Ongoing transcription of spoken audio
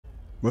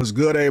What's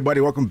good,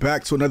 everybody? Welcome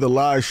back to another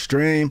live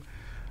stream.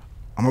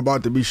 I'm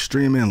about to be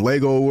streaming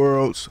Lego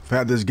Worlds. I've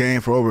had this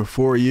game for over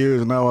 4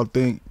 years now, I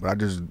think, but I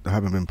just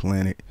haven't been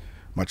playing it.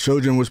 My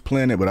children was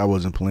playing it, but I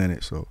wasn't playing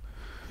it, so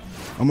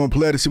I'm gonna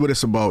play it to see what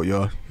it's about,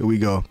 y'all. Here we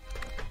go.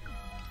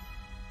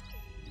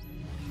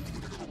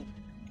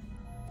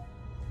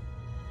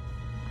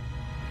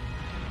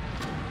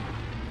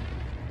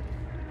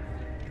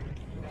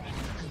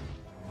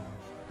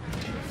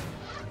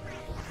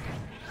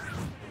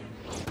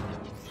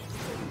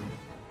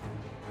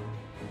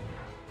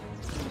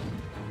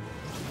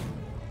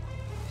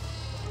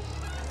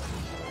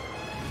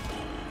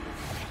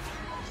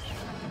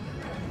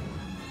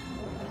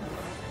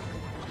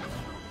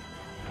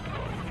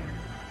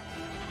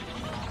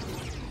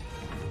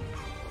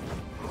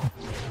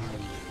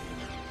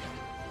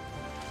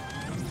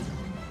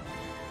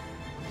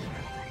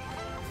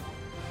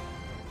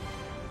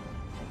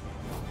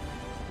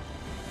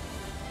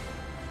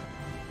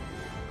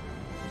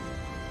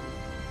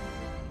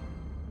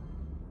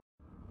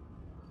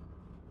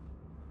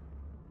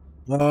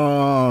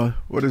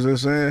 What is it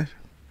saying?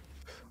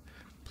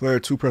 Player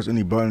 2 press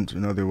any button to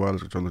another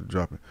wireless controller to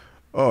drop it.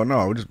 Oh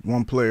no, just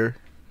one player.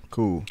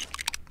 Cool.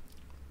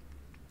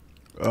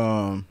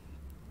 I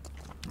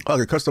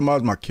can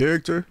customize my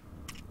character.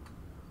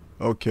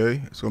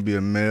 Okay, it's gonna be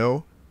a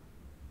male.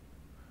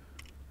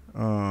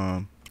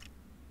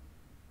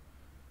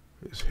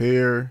 His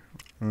hair.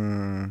 I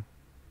don't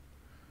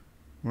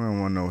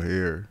want no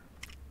hair.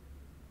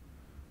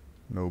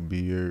 No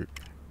beard.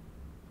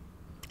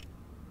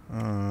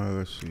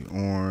 Let's see,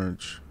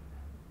 orange.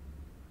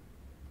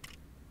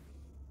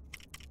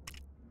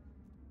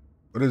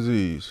 What is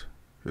these?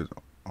 His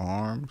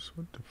arms?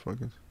 What the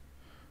fuck is?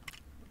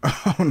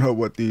 I don't know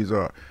what these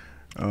are.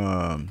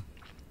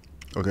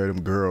 Okay,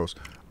 them girls.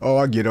 Oh,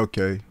 I get it,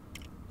 okay.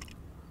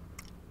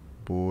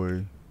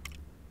 Boy.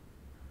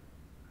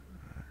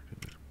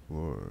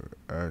 Boy,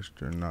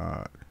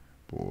 astronaut.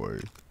 Boy.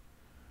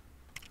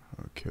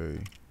 Okay.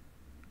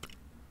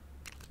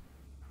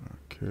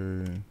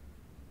 Okay.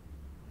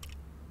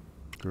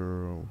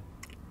 Girl.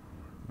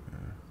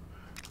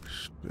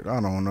 Shit, I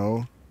don't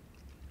know.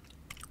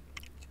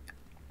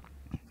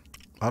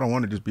 I don't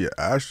want to just be an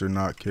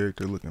astronaut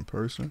character looking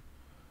person,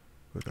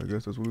 but I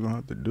guess that's what we're gonna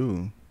have to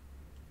do.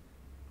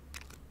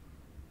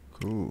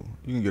 Cool.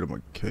 You can get him a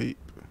cape.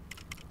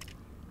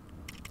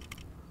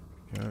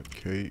 Yeah,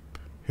 cape.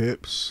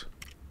 Hips.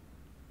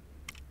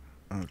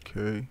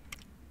 Okay.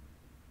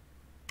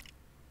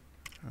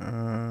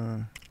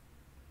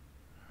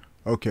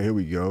 Okay, here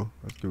we go.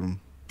 Let's give him.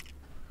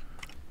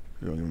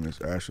 We're gonna give him this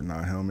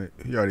astronaut helmet.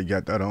 He already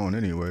got that on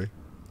anyway.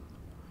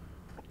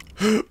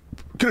 Could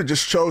have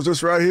just chose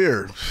this right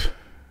here.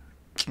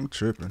 I'm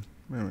tripping.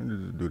 Man, we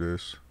need to do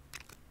this.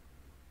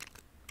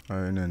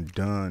 Alright, and then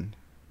done.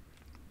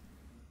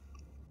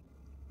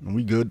 And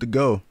we good to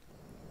go.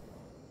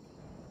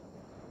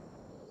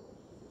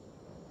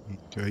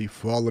 Okay, he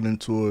falling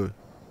into a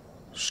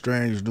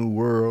strange new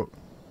world.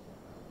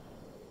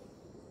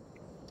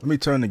 Let me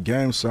turn the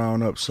game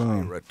sound up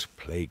some. Pirate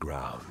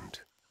Playground.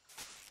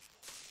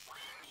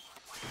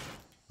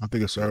 I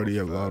think it's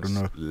already loud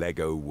enough.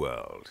 Lego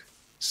World.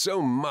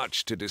 So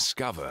much to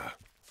discover.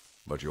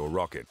 But your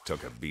rocket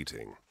took a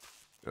beating.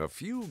 A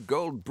few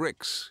gold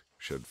bricks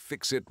should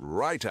fix it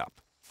right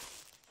up.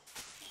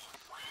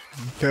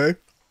 Okay.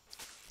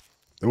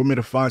 They want me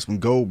to find some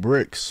gold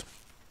bricks.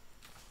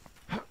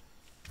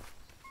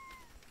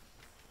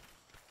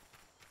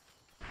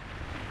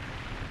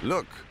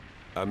 Look,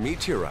 a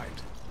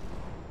meteorite.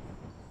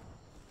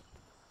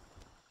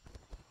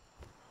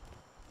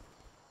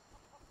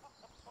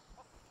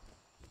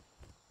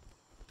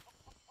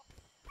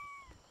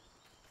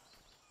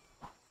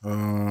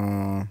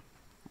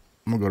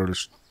 I'm gonna go to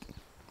this.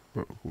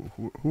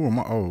 Who am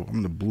I? Oh,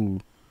 I'm the blue.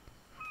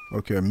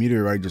 Okay, a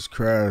meteorite just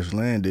crash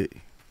landed,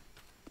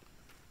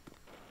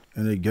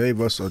 and it gave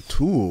us a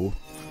tool.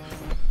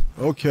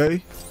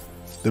 Okay,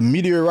 the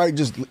meteorite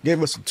just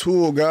gave us a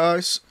tool,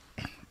 guys.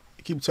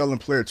 Keep telling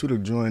player 2 to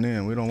join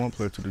in. We don't want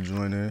player 2 to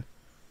join in.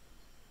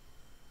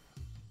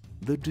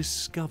 The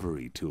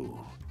Discovery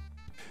Tool.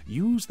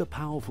 Use the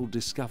powerful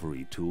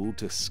Discovery Tool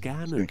to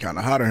scan It's been kind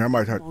of hot in here. I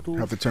might have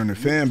to turn the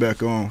fan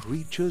back on.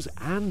 Creatures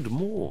and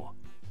more.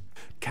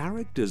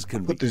 Characters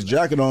can Put this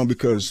jacket on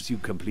because you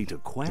complete a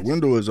quest, the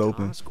window is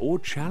open. task, or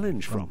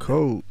challenge from I'm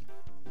cold.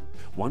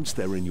 Once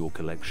they're in your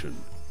collection,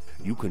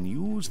 you can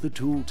use the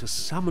tool to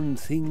summon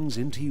things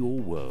into your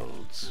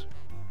worlds.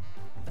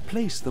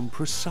 Place them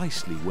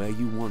precisely where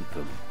you want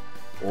them,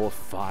 or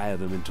fire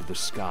them into the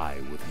sky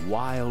with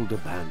wild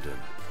abandon.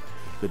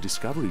 The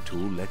Discovery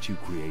Tool lets you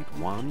create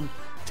 1,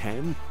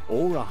 10,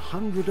 or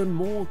 100 and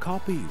more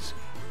copies.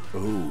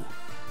 Oh,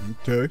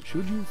 Okay.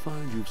 should you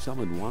find you've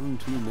summoned one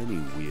too many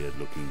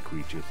weird-looking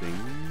creature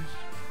things?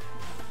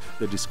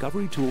 The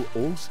Discovery Tool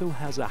also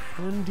has a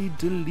handy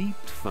delete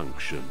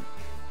function.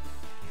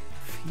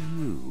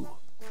 Phew.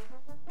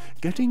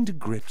 Getting to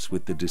grips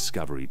with the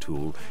Discovery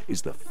Tool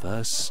is the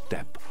first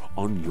step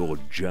on your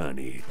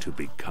journey to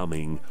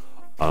becoming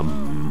A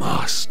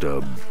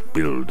master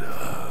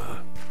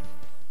builder.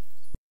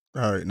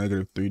 All right,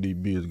 negative 3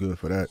 dB is good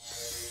for that.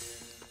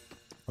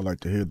 I like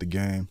to hear the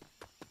game.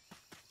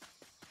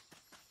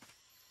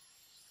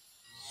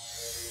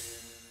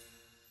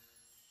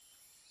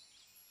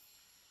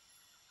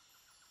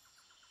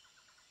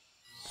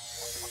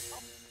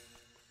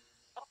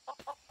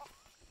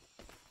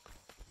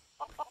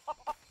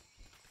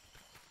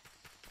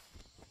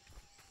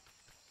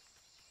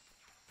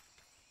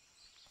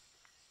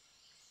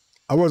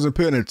 I wasn't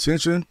paying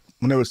attention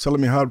when they was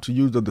telling me how to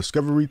use the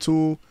discovery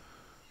tool.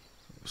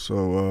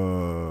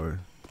 So,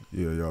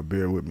 yeah, y'all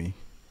bear with me.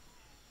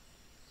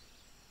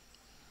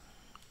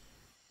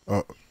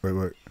 Oh,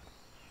 wait.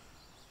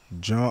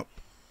 Jump,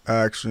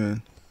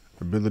 action,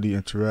 ability,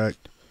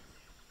 interact,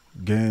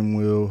 game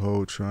wheel,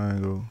 hold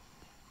triangle.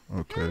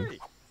 Okay.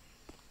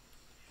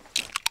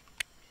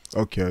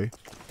 Okay.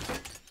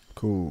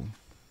 Cool.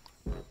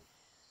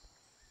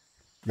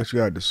 Guess you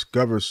gotta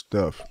discover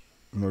stuff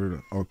in order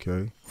to,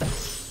 okay.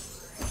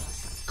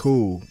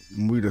 Cool.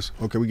 We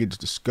can just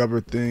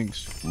discover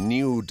things.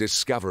 New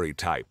discovery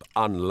type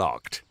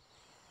unlocked.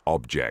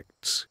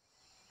 Objects.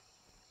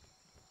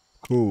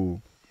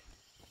 Cool.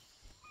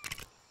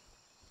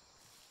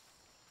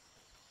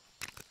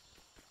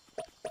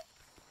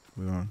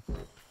 Hold on.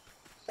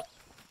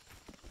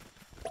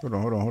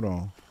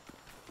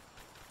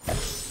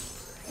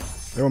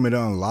 They want me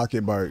to unlock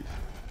it by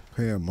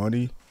paying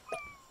money.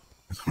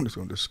 I'm just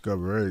gonna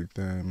discover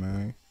everything,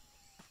 man.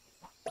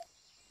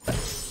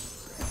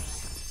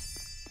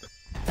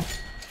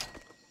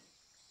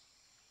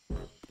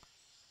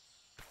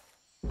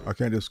 I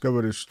can't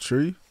discover this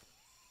tree.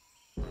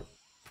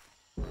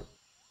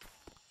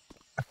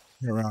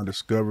 Around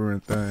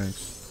discovering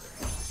things.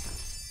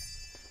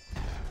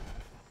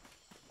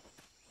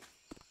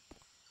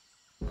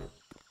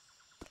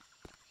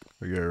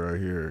 I get it right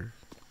here.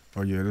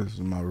 Oh yeah, this is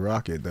my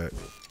rocket that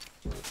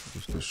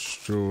was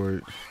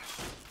destroyed.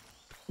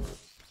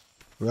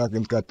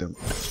 Rocket's got them.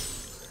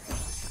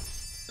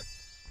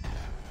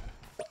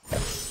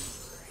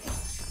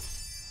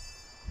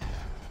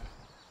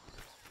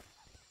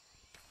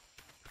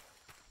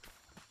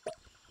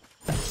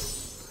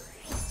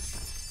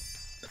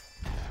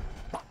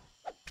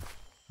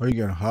 Oh, you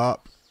can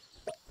hop.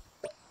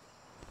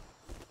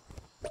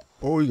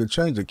 Oh, you can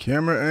change the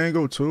camera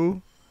angle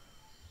too.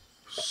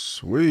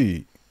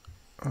 Sweet.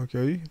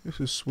 Okay, this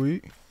is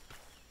sweet.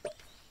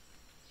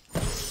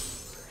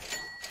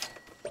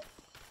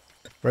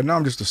 Right now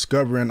I'm just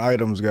discovering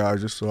items,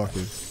 guys, just so I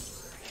can.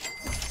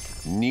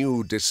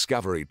 New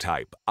discovery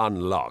type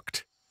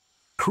unlocked.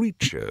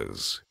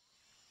 Creatures.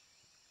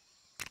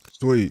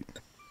 Sweet.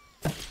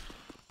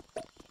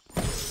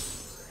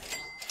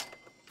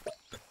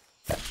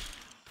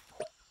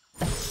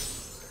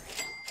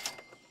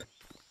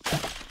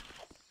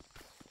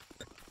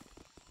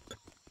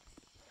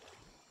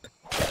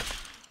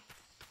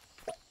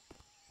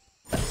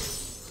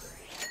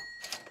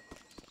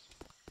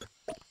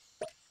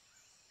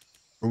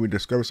 Oh, we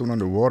discovered something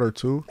underwater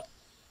too.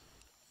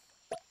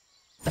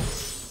 Dang,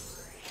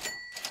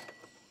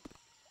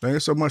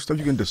 there's so much stuff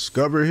you can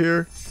discover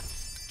here.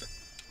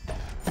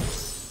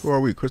 Who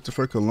are we?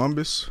 Christopher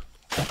Columbus?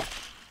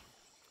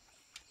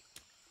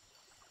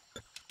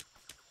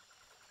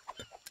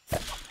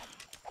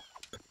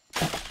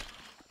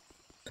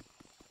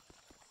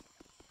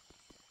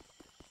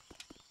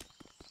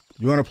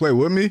 You want to play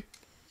with me?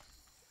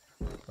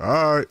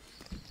 All right.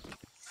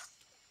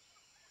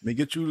 Let me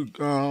get you.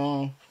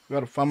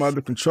 Gotta find my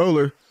other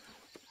controller.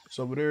 It's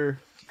over there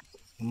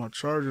on my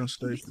charging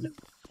station.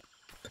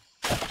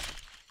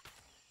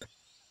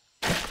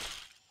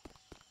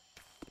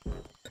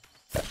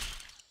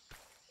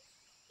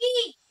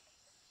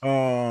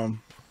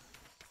 I'm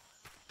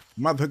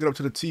about to hook it up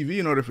to the TV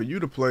in order for you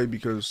to play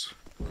because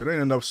there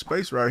ain't enough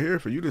space right here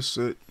for you to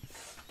sit.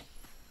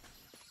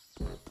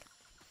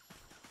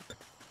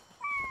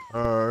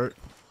 All right.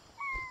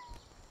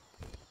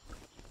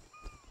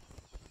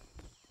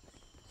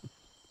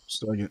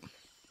 Second.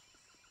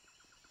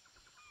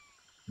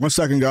 1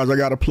 second, guys. I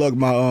gotta plug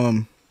my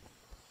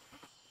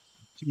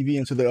TV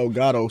into the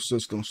Elgato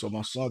system so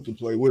my son can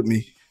play with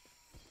me.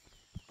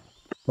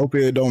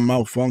 Hopefully it don't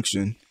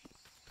malfunction.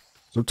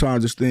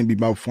 Sometimes this thing be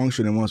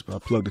malfunctioning once I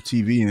plug the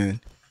TV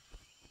in.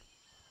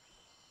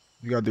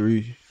 You got the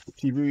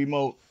TV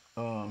remote.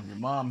 Your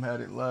mom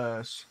had it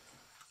last.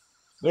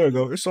 There you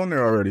go. It's on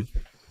there already.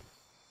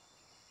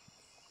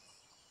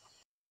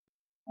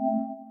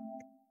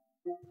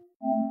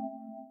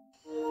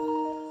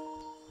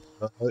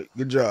 All right,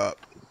 good job.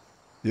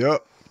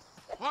 Yep.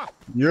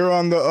 You're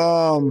on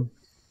the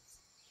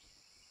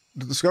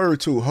discovery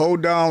tool.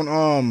 Hold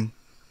down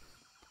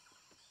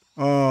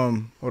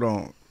hold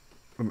on.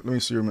 Let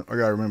me see. I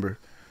gotta remember.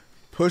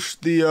 Push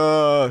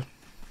the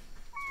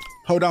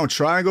hold down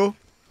triangle,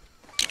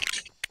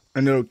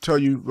 and it'll tell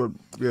you.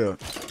 Yeah,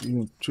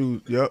 you can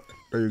choose. Yep,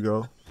 there you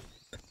go.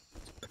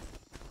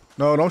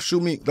 No, don't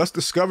shoot me. Let's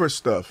discover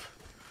stuff.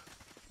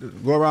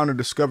 Go around and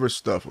discover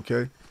stuff.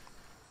 Okay.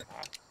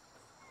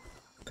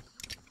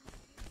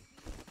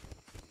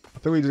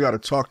 think we just gotta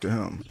talk to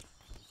him.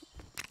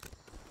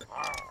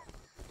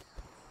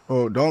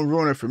 Oh, don't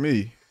ruin it for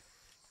me.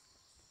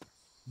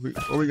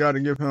 What we gotta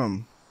give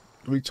him?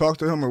 Do we talk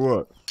to him or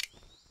what?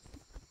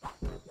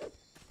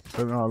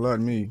 They're not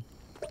letting me.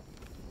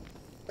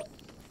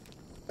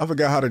 I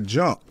forgot how to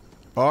jump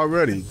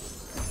already.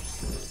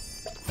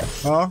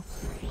 Huh?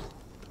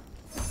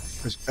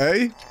 It's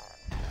A?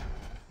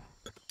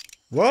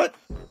 What?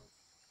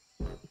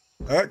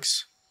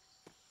 X?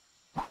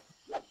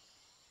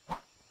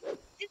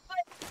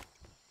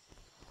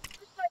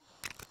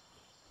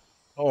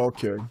 Oh,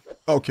 okay.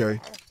 Okay,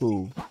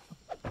 cool.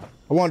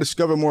 I want to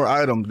discover more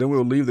items, then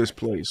we'll leave this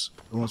place.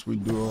 Once we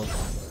do all...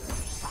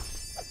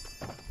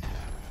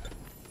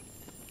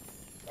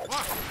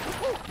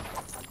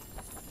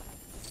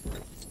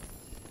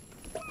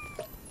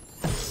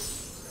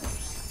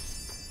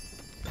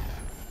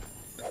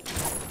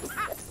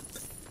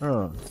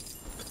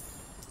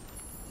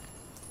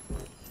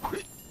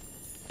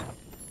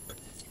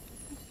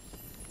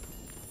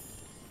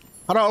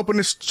 How do I open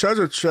this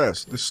treasure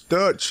chest? The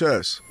stud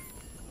chest?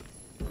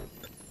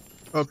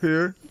 Up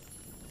here?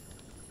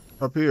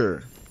 Up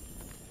here.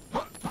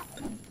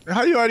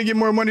 How you already get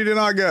more money than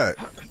I got?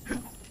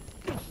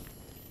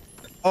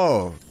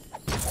 Oh.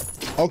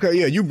 Okay,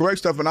 yeah, you break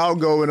stuff and I'll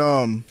go and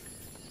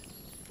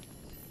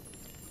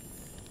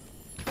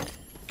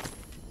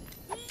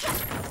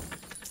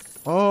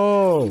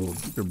oh,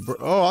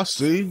 oh, I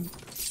see.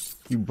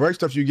 You break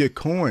stuff, you get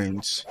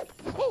coins.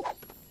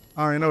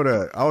 I didn't know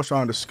that. I was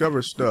trying to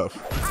discover stuff.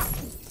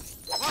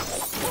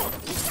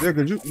 Yeah,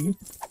 cause you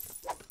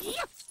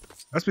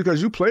that's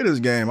because you play this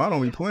game. I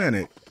don't be playing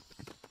it.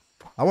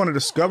 I want to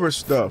discover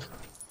stuff.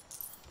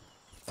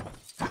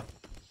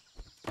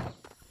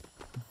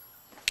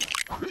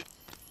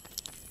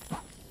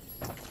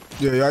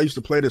 Yeah, I used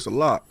to play this a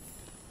lot.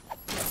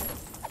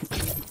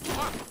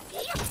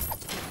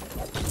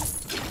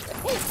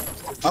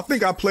 I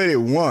think I played it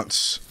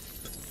once.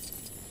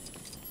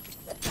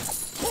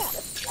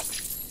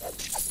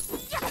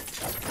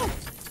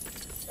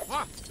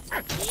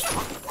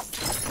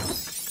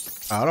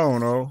 I don't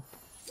know.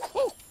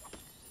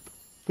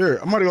 Here,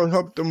 I'm gonna go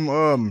help them,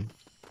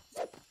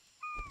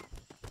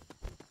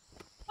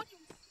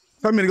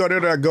 tell me to go there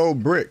to that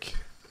gold brick.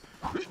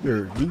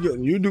 Here,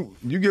 you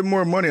get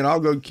more money and I'll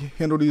go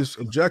handle these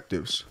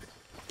objectives.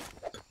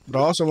 But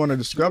I also want to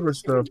discover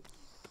stuff.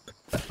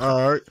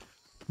 Alright.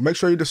 Make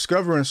sure you're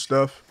discovering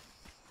stuff.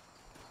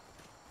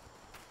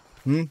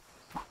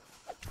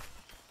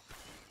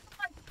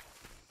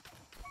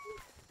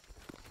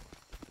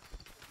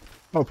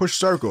 Oh, push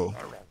circle.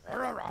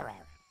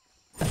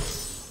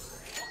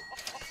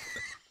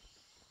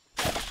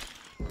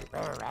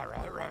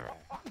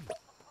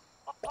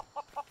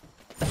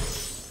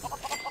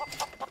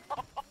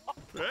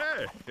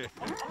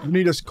 You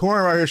need this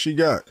coin right here she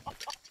got.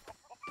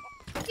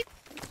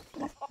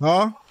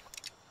 Huh?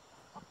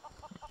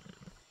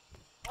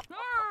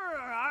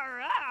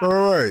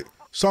 Alright.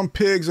 Some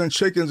pigs and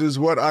chickens is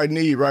what I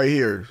need right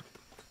here.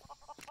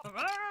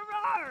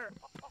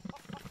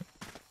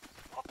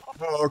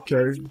 Oh,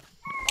 okay.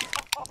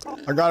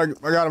 I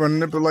gotta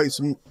manipulate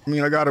some,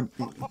 I gotta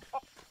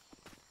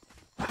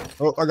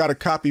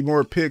copy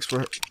more pigs for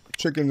her,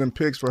 chickens and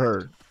pigs for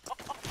her.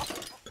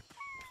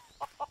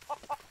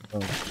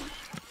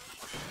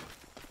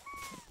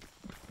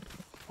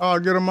 Oh,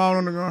 get them out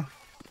on the ground.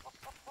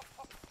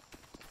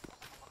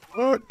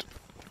 What?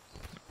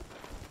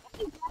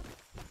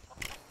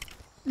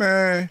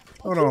 Man,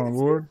 hold on,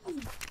 boy.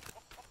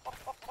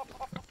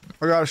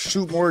 I gotta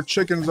shoot more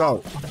chickens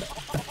out.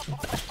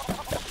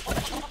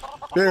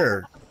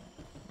 There.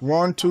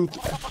 1, 2,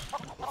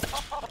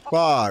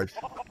 5.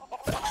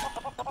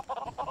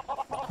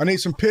 I need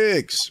some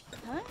pigs.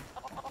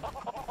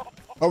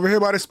 Over here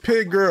by this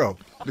pig girl.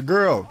 The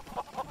girl.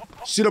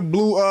 See the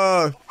blue,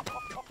 yeah,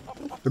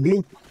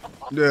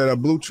 the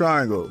blue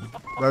triangle.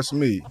 That's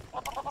me.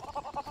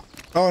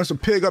 Oh, it's a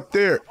pig up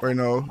there. Wait,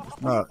 no,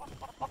 it's not.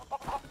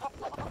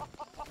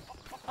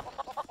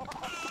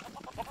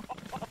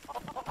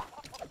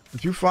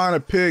 If you find a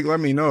pig, let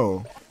me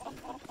know.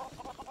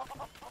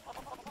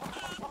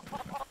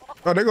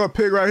 Oh, they got a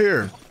pig right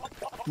here.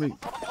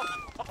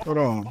 Hold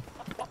on.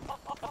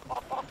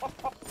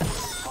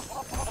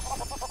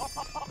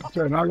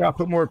 Okay, now I gotta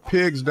put more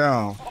pigs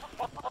down.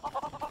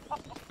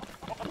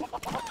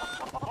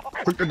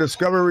 Click the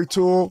discovery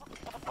tool.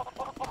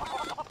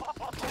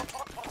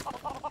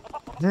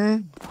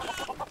 I'm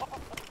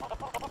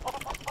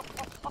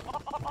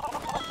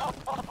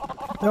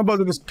about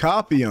to just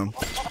copy them.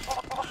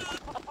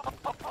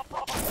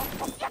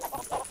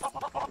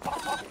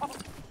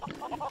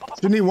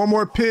 You need one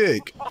more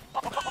pig.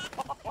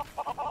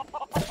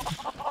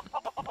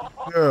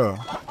 Yeah.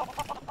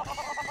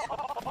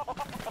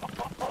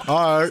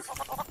 All right.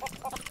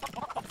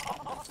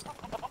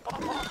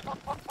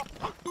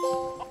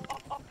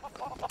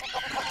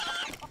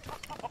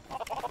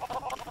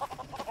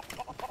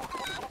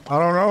 I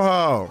don't know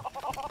how.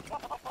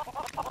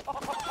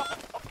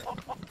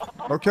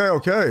 Okay,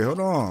 hold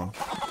on.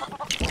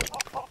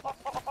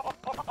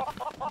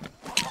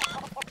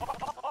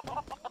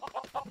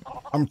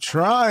 I'm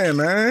trying,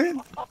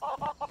 man.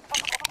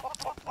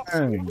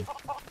 Dang.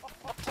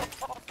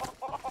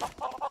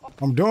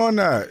 I'm doing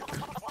that.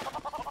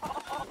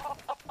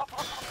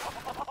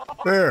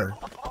 There.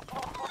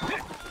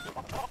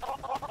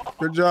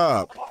 Good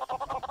job.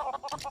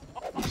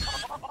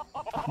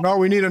 No,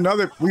 we need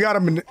another. We got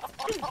him.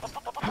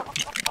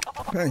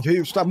 Dang, can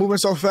you stop moving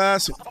so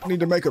fast? I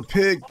need to make a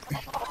pig.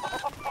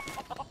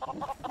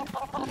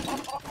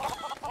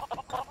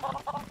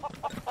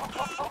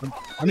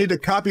 I need to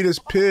copy this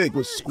pig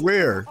with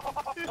square.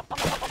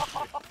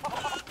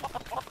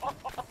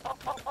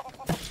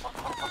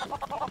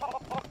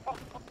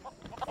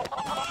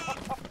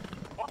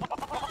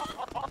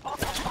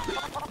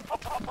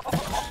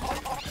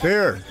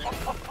 There.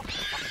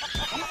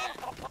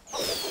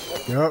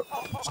 Yep.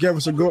 Let's give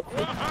us a go.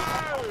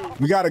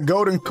 We got a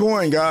golden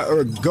coin, guys, or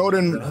a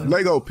golden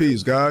Lego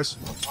piece, guys.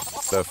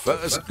 The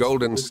first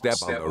golden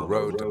step on the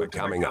road to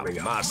becoming a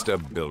master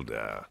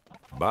builder.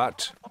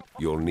 But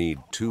you'll need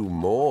 2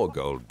 more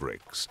gold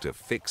bricks to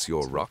fix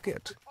your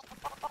rocket.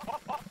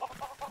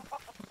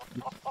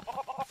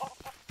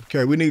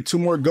 Okay, we need 2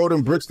 more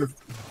golden bricks to...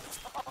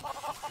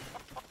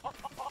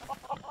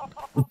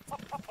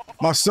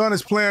 My son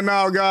is playing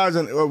now, guys,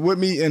 and with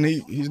me, and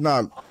he's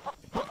not...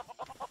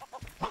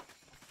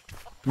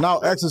 Now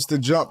X is to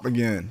jump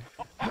again.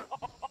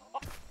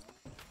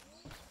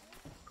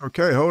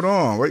 Okay, hold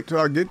on. Wait till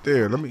I get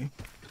there. Let me...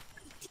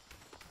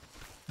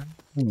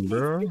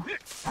 Bro.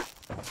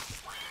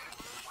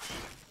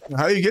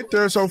 How you get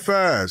there so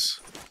fast?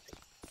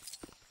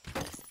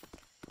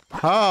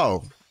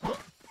 How?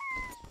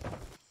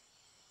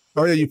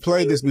 Oh yeah, you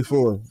played this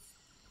before.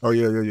 Oh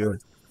yeah.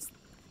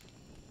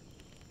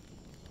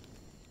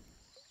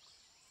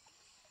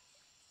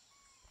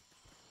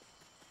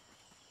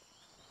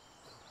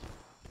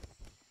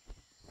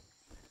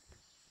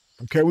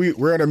 Okay,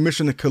 we're at a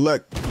mission to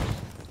collect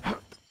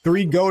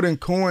 3 golden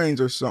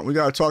coins or something. We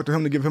gotta talk to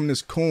him to give him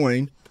this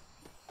coin.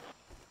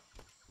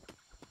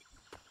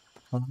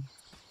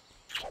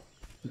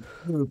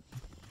 You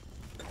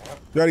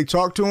already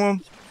talked to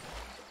him?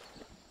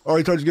 Oh,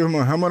 he told you to give him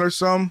a helmet or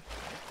something?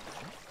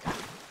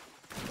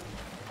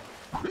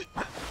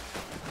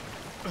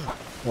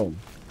 Oh.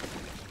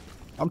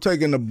 I'm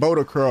taking the boat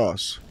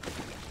across.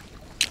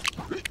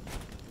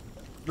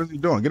 What's he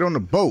doing? Get on the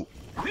boat.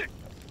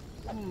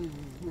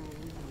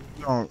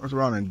 Don't let's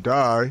around and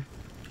die.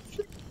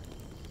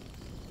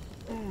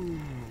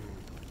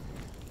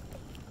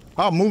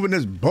 I'm moving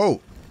this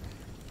boat.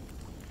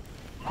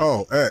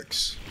 Oh,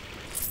 X.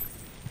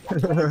 You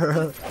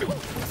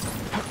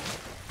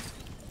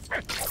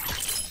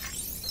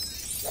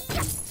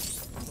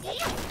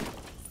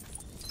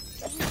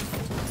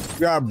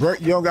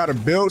don't gotta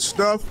build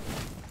stuff.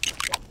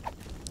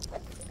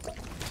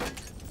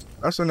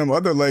 That's in them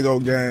other Lego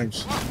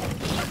games.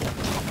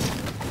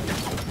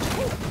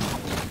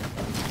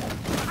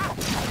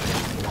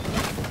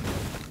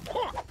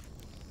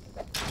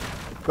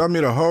 Got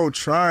me the whole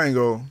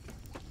triangle.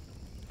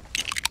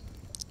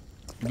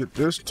 Get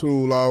this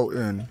tool out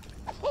and...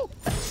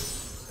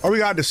 Oh, we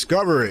gotta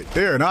discover it.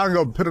 There, now I can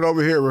go put it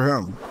over here with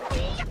him.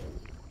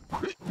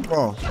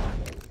 Oh.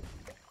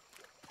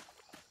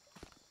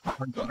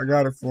 I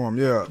got it for him,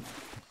 yeah.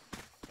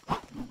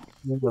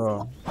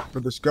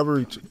 The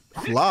discovery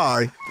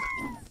fly.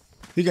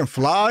 He can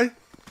fly?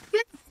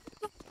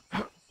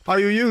 How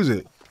you use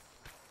it?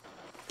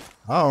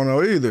 I don't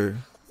know either.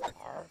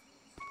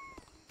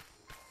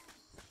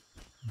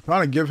 I'm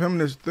trying to give him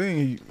this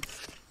thing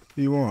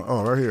he wants.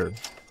 Oh, right here.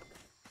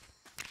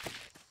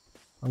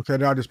 Okay,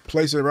 now just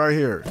place it right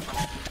here.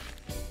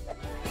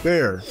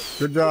 There.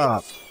 Good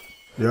job.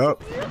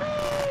 Yep.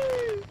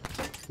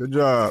 Good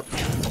job.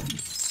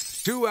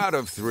 2 out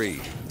of 3.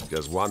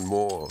 Just 1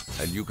 more,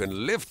 and you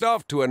can lift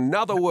off to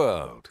another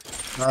world.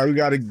 All right, we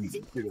gotta.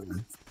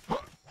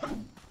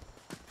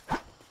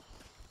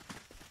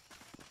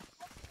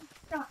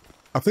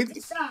 I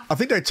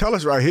think they tell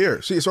us right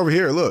here. See, it's over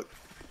here. Look.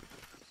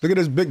 Look at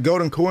this big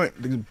golden coin,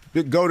 this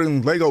big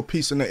golden Lego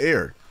piece in the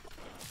air.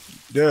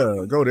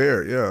 Yeah, go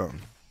there. Yeah.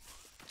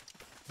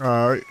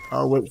 All right,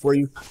 I'll wait for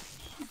you.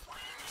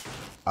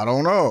 I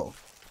don't know.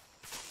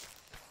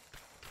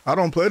 I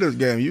don't play this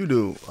game. You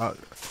do.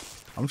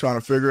 I'm trying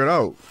to figure it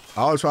out.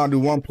 I was trying to do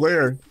 1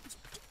 player.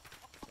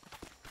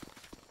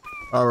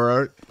 All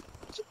right.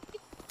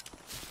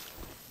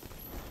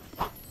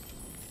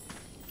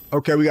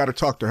 Okay, we got to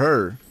talk to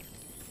her.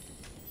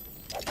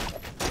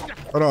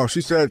 Hold on,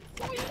 she said...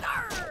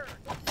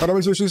 Hold on, let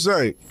me see what she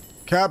say.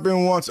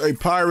 Captain wants a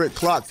pirate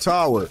clock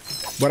tower,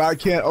 but I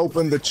can't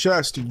open the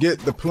chest to get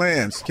the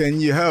plans.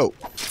 Can you help?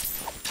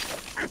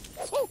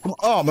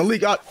 Oh,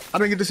 Malik, I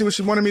didn't get to see what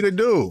she wanted me to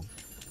do.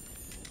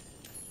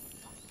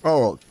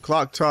 Oh,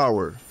 clock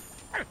tower.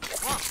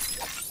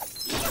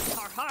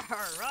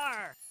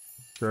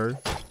 Okay.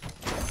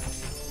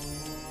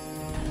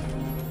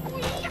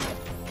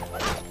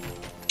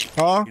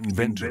 Huh?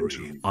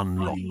 Inventory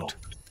unlocked.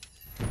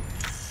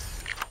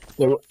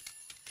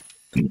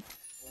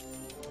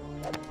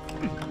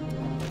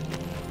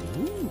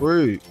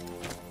 Wait.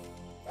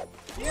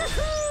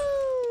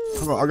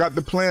 Hold on, I got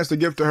the plans to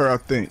give to her, I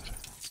think.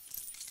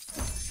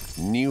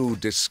 New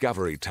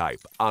discovery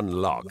type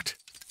unlocked.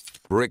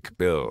 Brick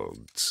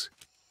builds.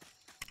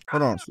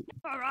 Hold on. She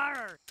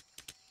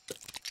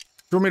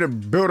want me to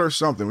build her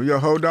something. We gotta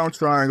hold down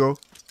triangle.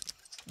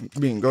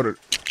 We can go to...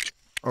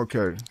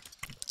 Okay.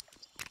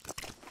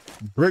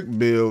 Brick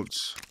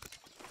builds.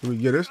 Can we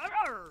get this?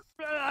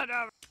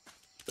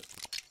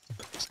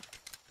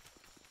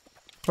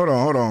 Hold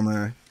on,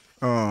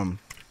 man.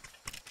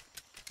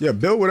 Yeah,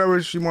 build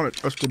whatever she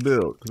wanted us to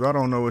build, because I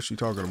don't know what she's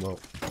talking about.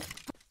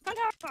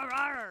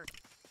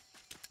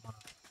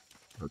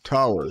 A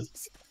tower.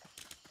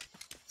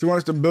 She wants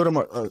us to build him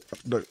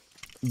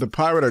the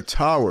pirate a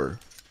tower.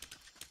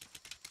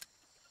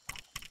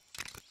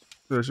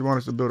 Yeah, she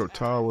wants us to build a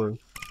tower.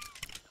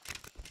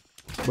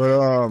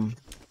 But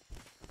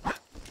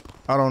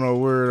I don't know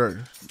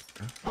where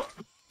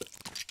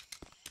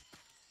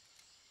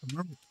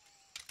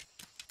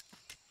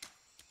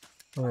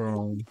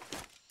oh,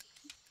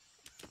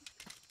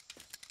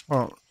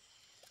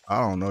 I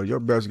don't know. Your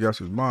best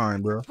guess is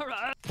mine, bro.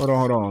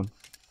 Hold on.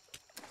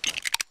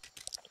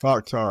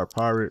 Clock tower,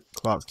 pirate,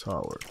 clock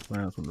tower.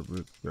 Plans from the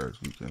brick.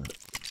 Yes, we can.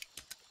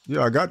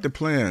 Yeah, I got the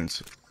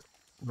plans.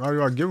 How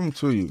do I give them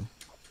to you?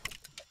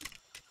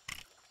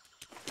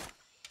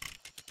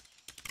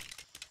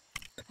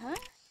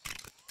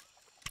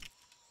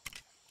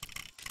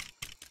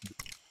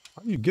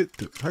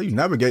 How you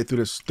navigate through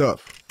this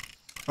stuff?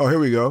 Oh, here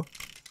we go.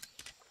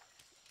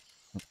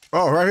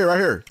 Oh, right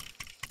here.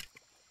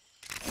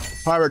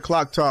 Pirate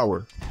clock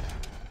tower.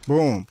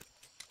 Boom.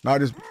 Now I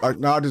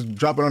just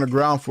drop it on the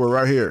ground for it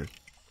right here.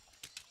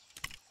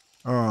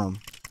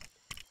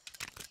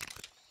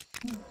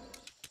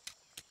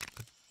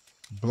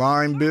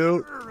 Blind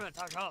build.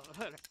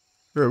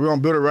 Here, we're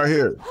gonna build it right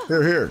here.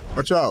 Here.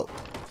 Watch out.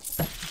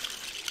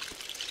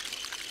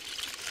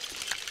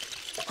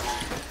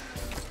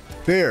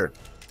 There.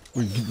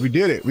 We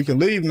did it. We can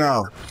leave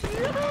now.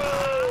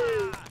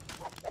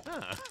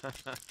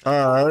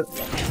 Alright.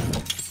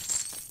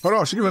 Hold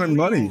on, she's giving him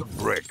money.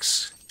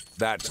 Bricks.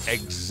 That's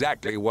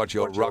exactly what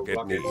your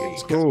rocket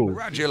needs. Cool.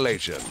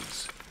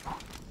 Congratulations.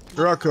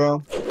 Here I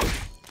come.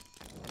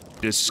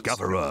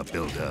 Discoverer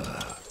builder.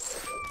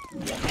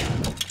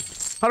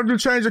 How did you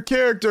change your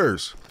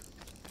characters?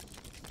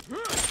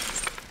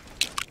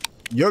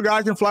 Your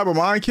guy can fly, but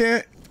mine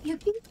can't?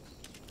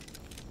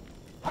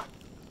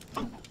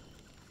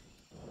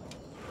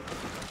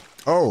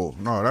 Oh,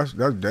 no, that's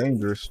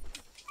dangerous.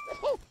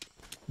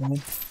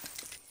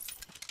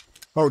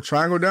 Oh,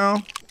 triangle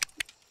down?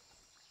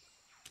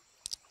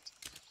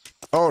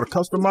 Oh, the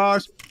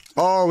customized?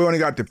 Oh, we only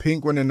got the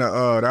pink one and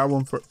the that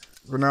one for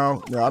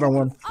now. Yeah, I don't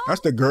want...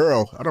 That's the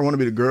girl. I don't want to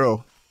be the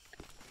girl.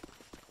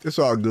 It's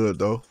all good,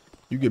 though.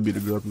 You can be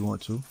the girl if you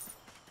want to.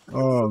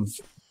 Hold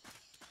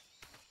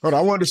on,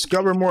 I want to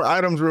discover more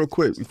items real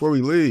quick before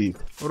we leave.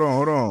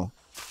 Hold on.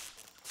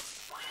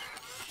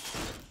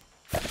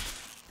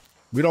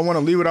 We don't want to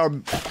leave without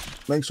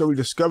making sure we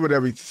discovered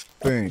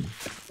everything.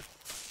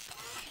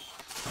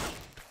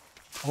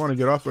 I want to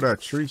get off of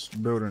that tree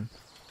building.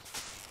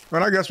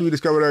 Man, I guess we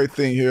discovered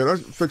everything here.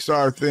 Let's fix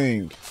our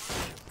thing.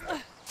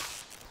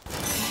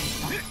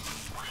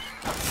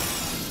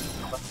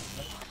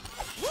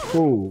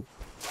 Cool.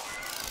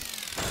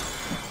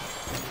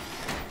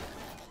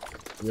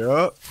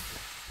 Yep.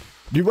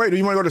 Do you want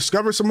to go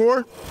discover some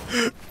more?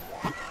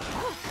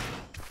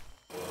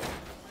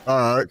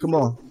 All right, come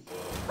on.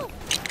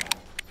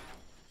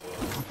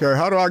 Okay,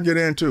 how do I get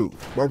in too?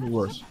 Both of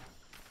us.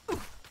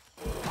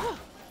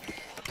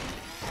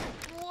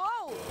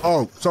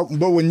 Oh, so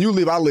but when you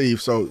leave, I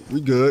leave, so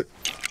we good.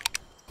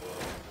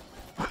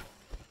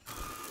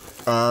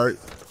 All right.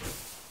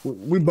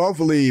 We both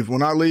leave.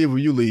 When I leave,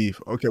 you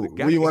leave. Okay,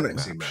 where you want it?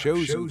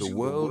 Shows you the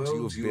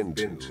worlds you have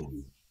been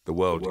to. The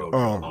world you're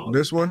on.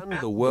 This one?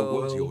 And the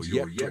world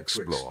you're yet to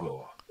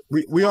explore.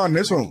 We on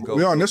this one.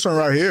 We on this one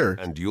right here.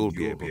 And you'll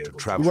be able to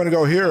travel. We want to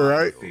go here,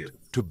 right?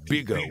 To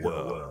bigger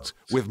worlds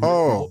with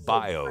more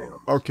biomes.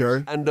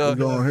 Okay. And we're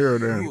going here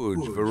then.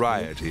 Huge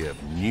variety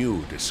of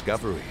new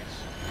discoveries.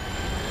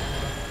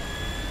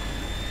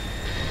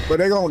 But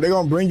they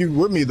gonna bring you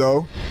with me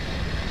though.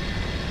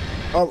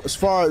 As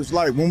far as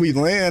like when we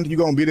land, you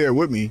gonna be there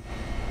with me.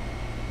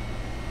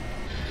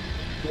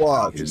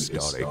 Watch.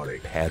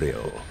 Historic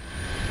peril.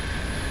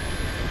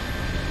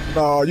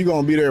 No, you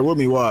gonna be there with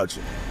me. Watch.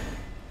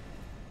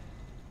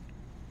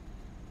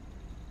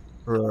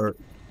 Right.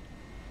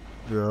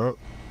 Yeah.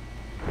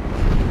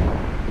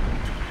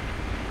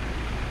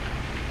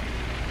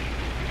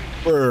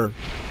 Where?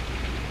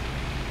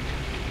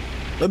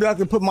 Maybe I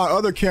can put my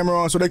other camera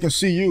on so they can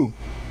see you.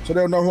 So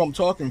they'll know who I'm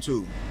talking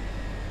to.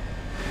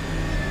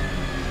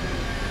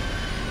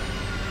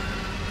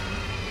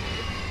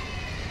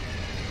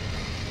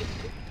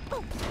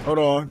 Hold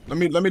on.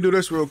 Let me do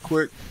this real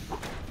quick.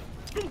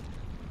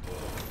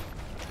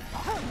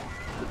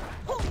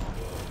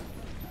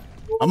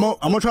 I'm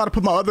gonna try to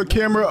put my other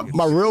camera,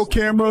 my real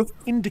camera,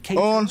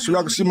 on so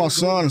y'all can see my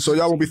son, so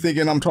y'all won't be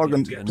thinking I'm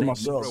talking to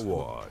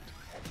myself.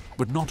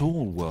 But not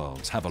all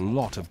worlds have a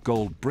lot of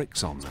gold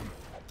bricks on them.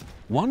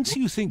 Once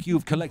you think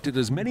you've collected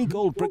as many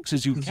gold bricks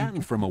as you can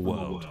from a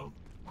world,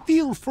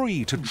 feel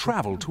free to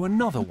travel to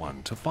another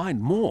one to find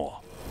more.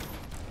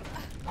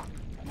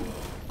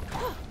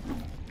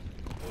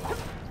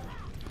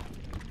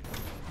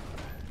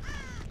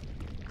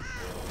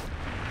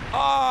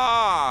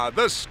 Ah,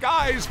 the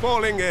sky's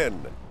falling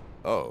in.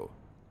 Oh,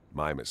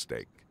 my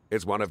mistake.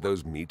 It's one of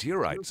those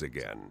meteorites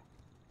again.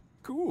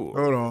 Cool.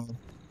 Hold on.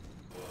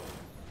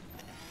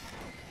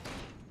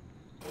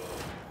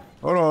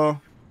 Hold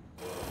on.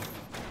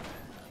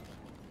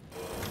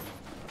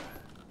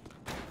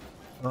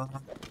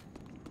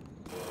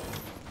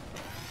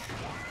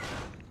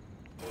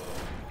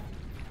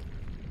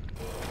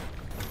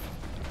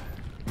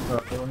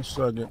 One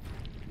second.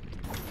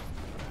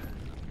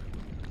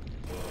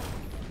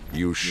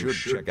 You should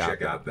check out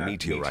that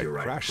meteorite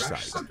crash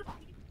site.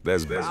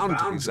 There's bound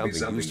to be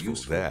something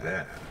useful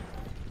there.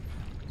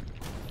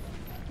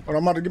 But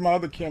I'm about to get my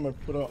other camera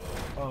put up.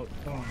 Oh,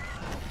 come on.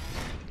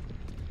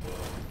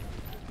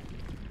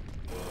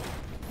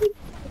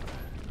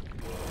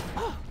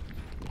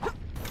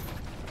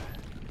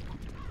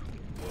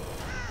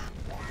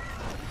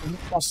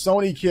 My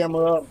Sony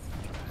camera up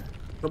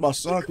so my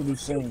son can be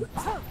seen.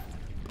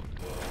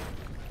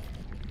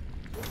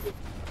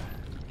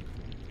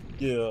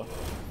 Yeah.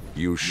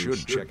 You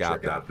should check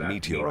out that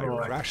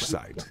meteorite crash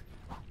site.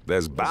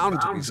 There's bound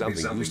to be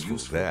something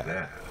useful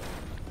there.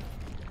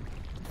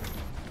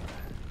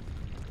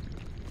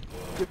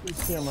 Get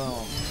this camera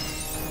on.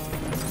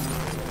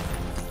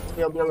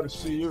 Maybe I'll be able to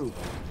see you.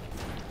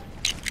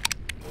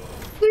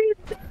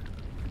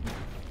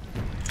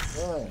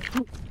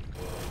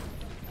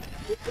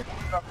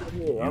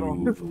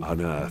 You've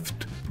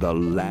unearthed the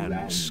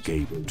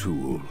landscape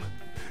tool.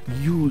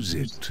 Use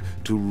it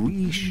to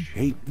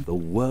reshape the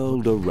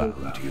world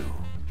around you.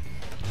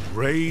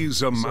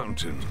 Raise a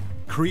mountain,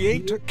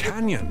 create a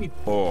canyon,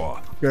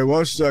 or Okay,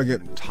 1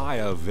 second.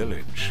 entire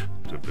village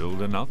to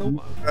build another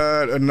one.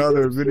 Add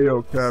another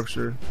video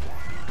capture.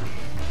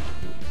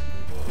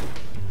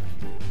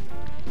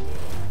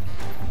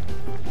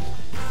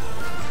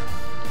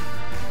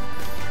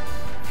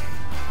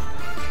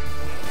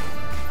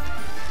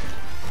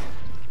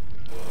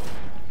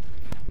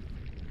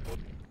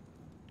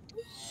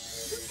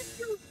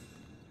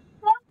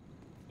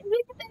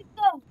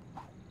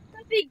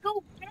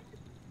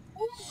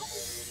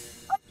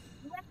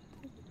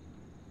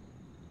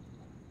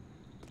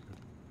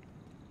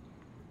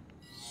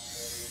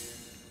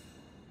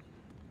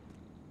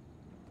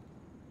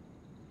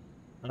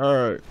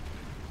 All right.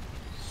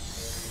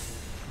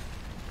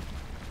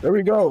 There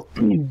we go.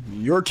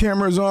 Your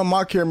camera's on,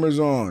 my camera's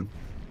on.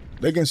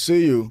 They can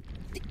see you.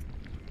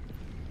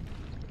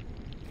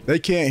 They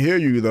can't hear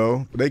you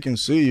though, but they can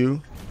see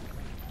you.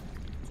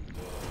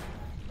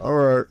 All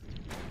right.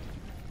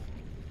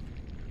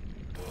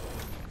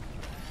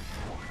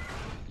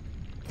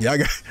 Yeah,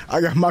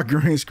 I got my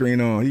green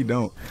screen on. He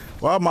don't.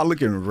 Why am I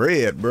looking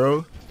red,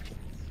 bro?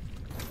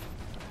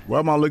 Why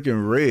am I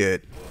looking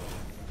red?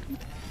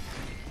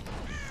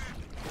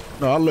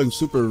 No, I look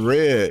super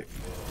red,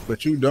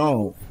 but you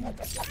don't.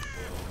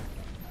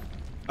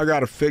 I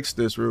gotta fix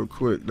this real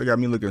quick. They got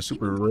me looking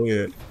super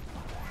red.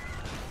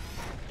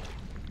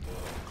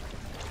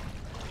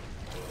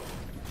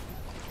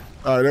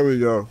 All right, there we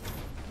go.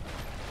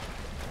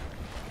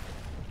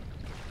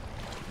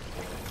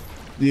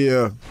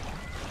 Yeah.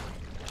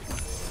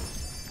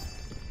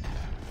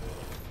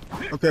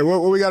 Okay,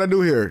 what we gotta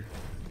do here?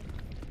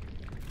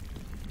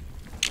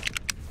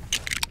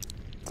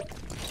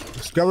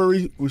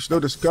 Discovery, we still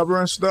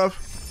discovering stuff?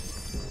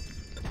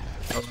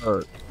 All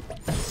right.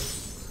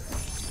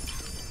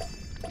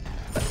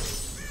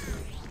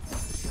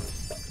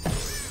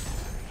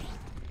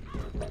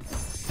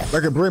 I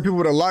can bring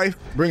people to life,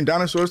 bring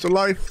dinosaurs to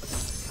life.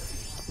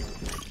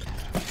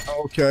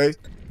 Okay,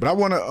 but I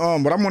wanna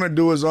what I'm gonna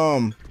do is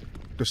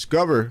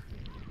discover.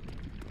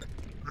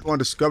 I want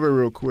to discover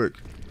real quick.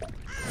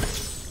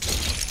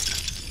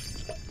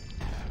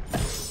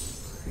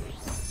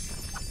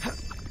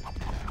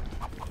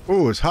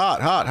 Ooh, it's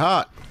hot, hot,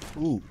 hot.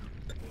 Ooh.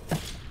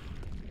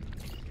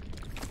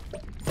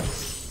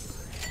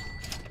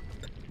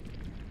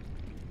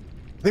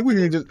 I think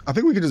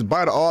we can just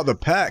buy all the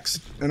packs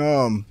and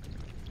that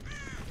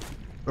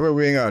way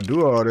we ain't gotta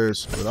do all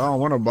this, but I don't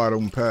want to buy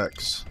them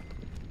packs.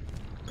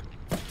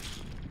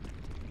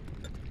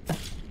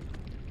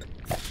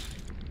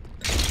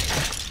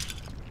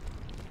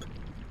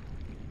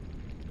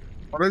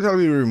 Oh, they tell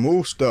me to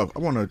remove stuff. I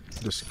want to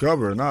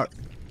discover, not.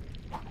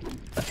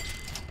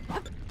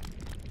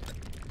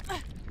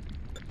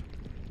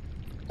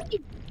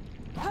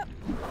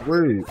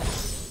 Wait.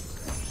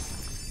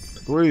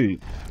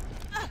 Wait.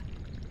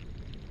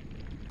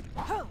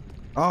 I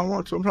don't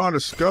want to. I'm trying to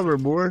discover,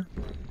 boy.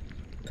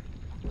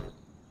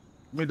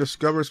 Let me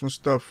discover some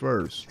stuff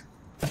first.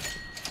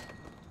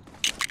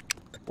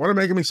 Why are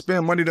they making me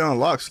spend money to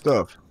unlock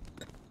stuff?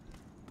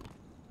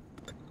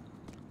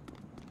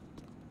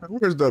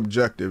 Where's the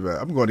objective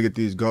at? I'm going to get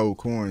these gold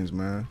coins,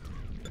 man.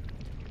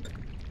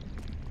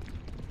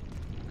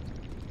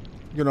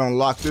 I'm gonna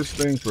unlock this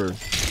thing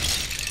first.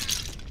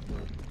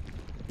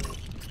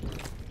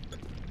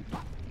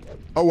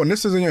 Oh, when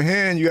this is in your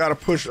hand, you gotta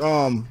push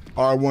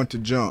R1 to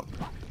jump.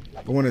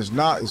 But when it's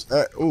not, it's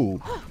at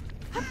ooh.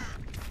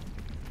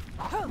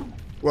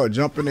 What,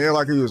 jump in the air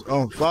like he was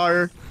on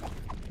fire?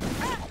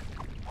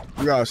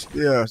 You guys,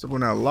 yeah, step on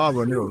that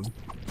lava. Hold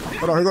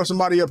on, here goes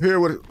somebody up here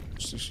with.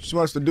 She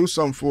wants to do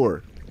something for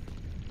her.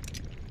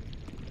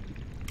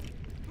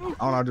 I don't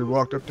know, I just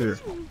walked up there.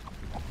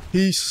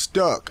 He's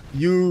stuck.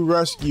 You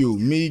rescue.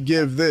 Me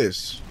give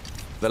this.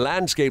 The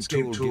landscape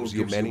tool gives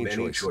you many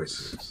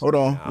choices. Hold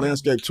on,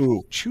 landscape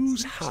tool.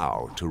 Choose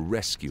how to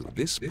rescue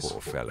this poor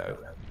fellow.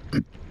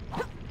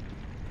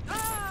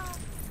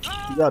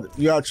 You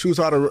gotta choose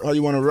how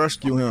you want to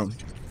rescue him.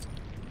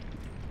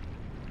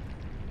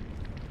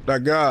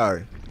 That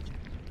guy.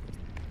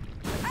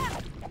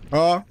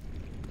 Huh?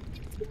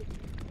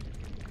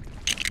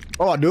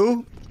 Oh, I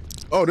do?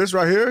 Oh, this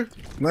right here?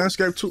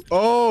 Landscape tool.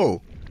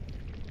 Oh.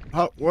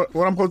 What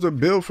I'm supposed to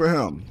build for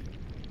him?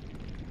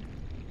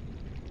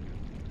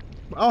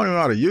 I don't even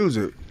know how to use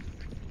it.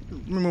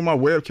 Let me move my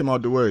webcam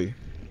out the way.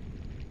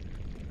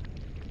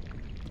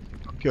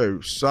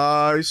 Okay,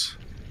 size.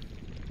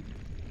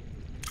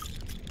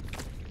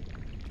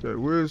 Okay,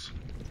 where's...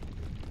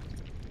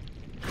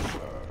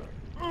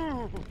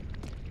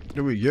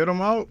 Did we get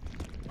him out?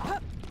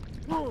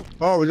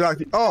 Oh, we got...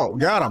 Oh,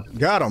 got him.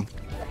 Got him.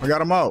 I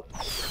got him out.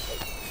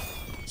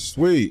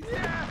 Sweet.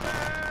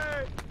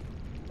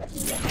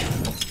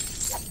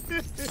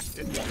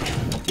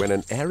 When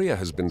an area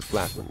has been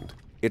flattened,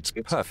 it's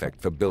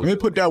perfect for building. Let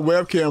me put that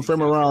webcam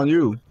frame around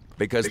you.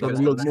 Because it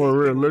looks more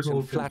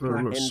realistic.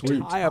 Flatten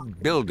entire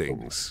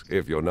buildings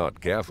if you're not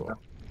careful.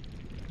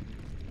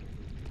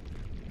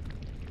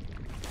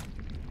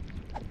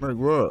 Like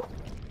what?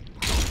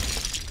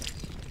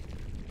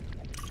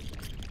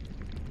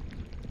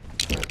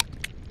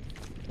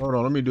 Hold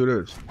on, let me do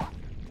this.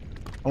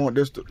 I want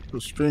this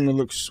the stream to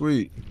look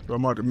sweet. So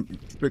I'm about to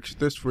fix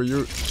this for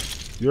your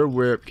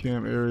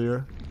webcam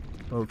area.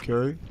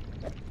 Okay.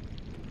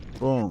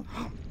 Boom.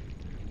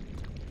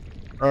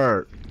 All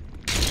right.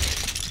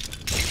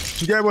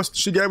 She gave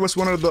us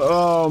one of the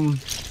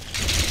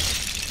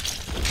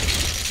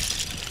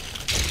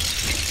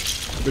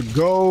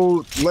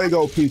gold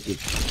Lego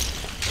pieces.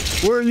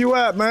 Where are you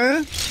at,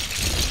 man?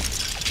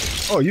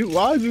 Oh,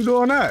 why are you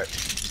doing that?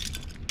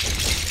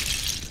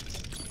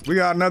 We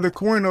got another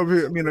coin over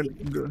here. I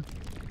mean,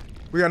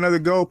 we got another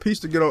gold piece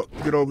to get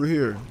over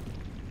here.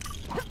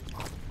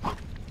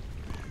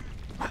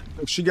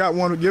 She got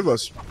one to give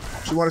us.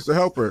 She wants us to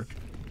help her.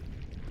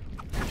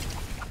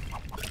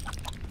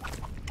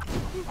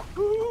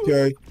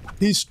 Okay.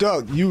 He's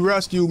stuck. You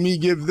rescue me,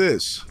 give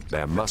this.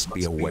 There must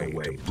be a way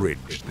to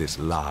bridge this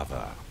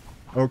lava.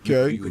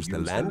 Okay. Use the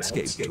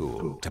landscape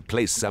tool to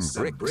place some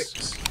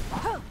bricks.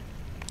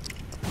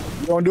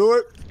 You gonna do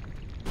it?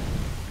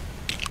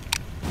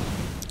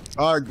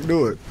 All right,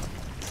 do it.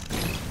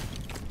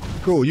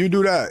 Cool, you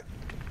do that.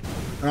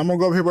 And I'm gonna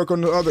go over here and work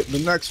on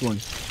the next one.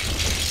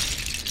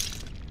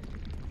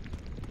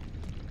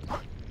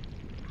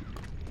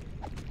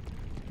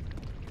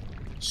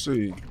 Let's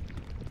see.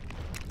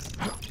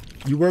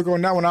 You work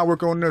on that one, I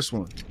work on this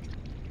one.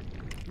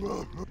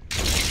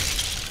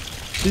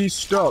 He's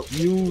stuck.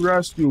 You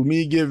rescue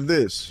me, give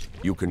this.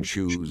 You can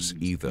choose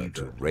either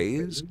to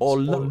raise or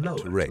lower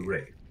to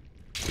raise.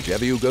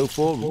 Whichever you go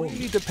for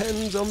really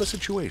depends on the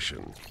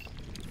situation.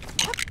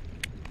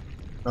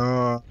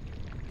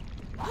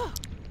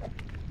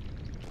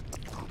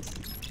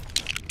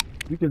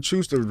 You can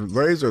choose to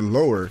raise or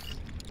lower.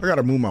 I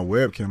gotta move my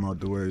webcam out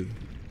the way.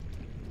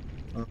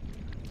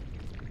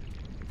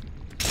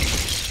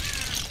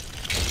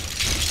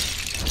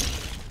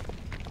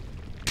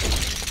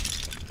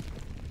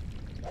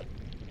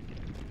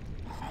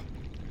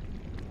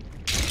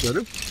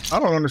 I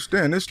don't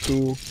understand this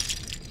tool.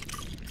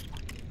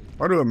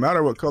 Why do it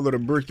matter what color the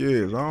brick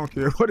is? I don't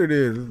care what it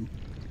is.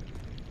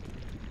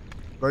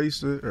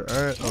 Place it or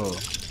add. Oh.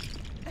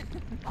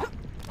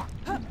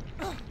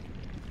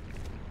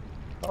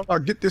 How do I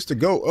get this to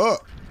go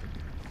up?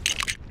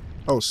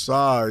 Oh,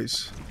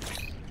 size.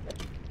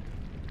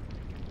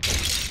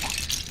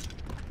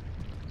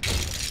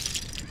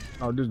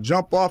 I'll just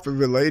jump off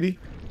of it, lady.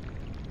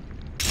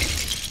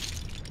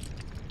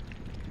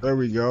 There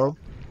we go.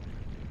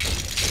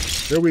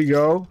 There we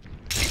go.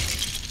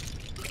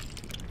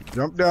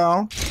 Jump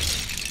down.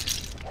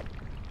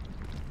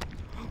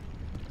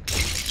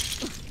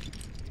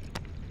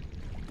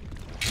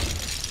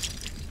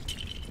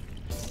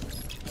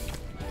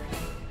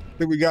 I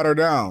think we got her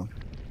down.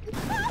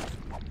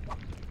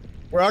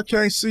 Well, I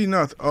can't see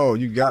nothing. Oh,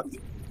 you got me.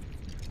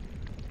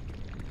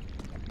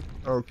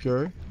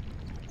 Okay.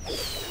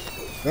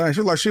 Dang,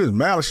 she looked like she was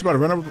mad. She about to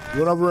run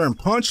over and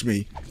punch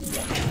me.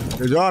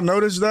 Did y'all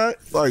notice that?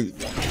 Like,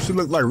 she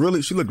looked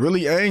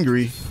really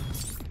angry.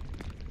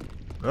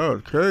 That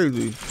was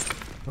crazy.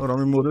 Hold on,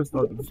 let me move this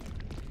up.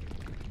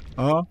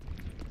 Huh?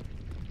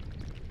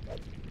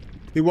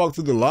 He walked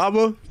through the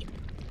lava?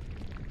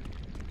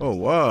 Oh,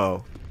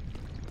 wow.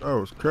 That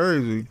was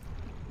crazy.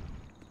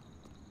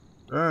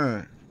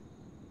 Dang.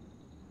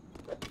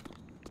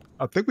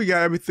 I think we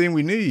got everything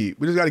we need.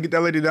 We just got to get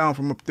that lady down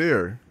from up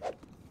there.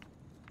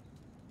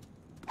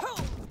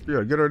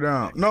 Yeah, get her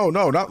down. No,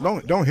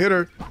 don't hit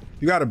her.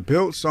 You got to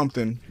build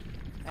something.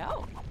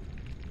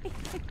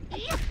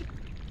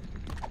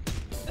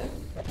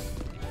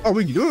 Oh,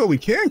 we can do it. We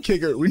can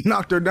kick her. We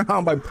knocked her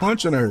down by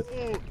punching her.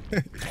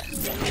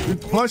 We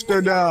punched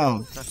her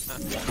down.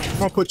 I'm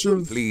gonna put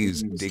you.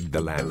 Please dig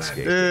the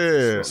landscape.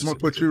 Yeah, I'm gonna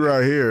put you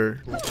right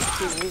here.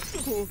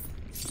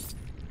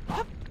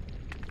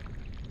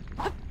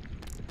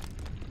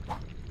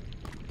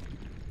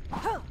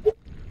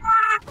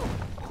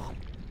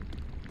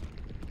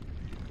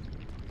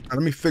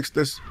 Let me fix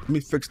this. Let me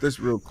fix this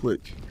real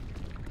quick.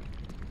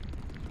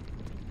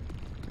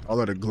 I'll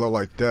let it glow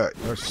like that.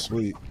 That's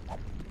sweet.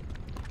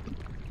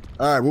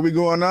 All right, where we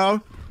going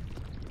now?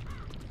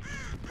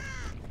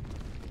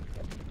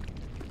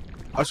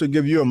 I should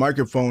give you a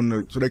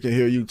microphone so they can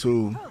hear you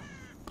too.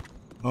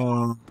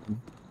 All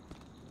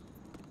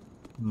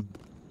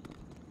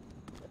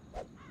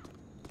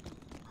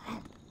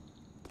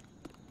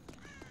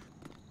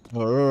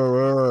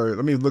right.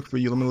 Let me look for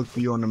you. Let me look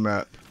for you on the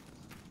map.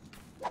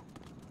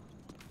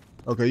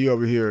 Okay, you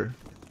over here.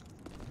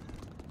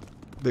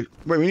 Wait,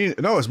 we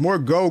need. No, it's more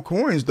gold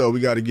coins though. We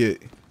got to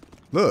get.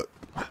 Look,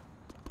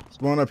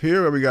 it's one up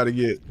here. Where we got to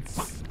get.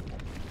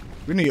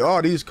 We need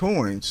all these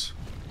coins.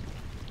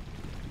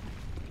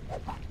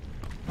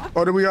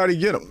 Or did we already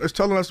get them? It's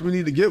telling us we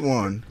need to get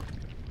one.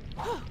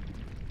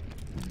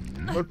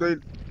 What they?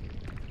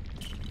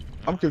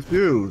 I'm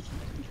confused.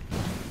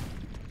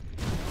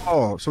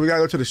 Oh, so we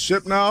gotta go to the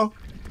ship now?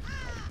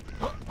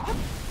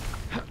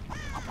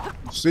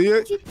 See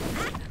it?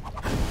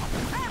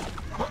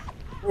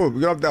 Oh,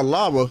 we got up that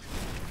lava.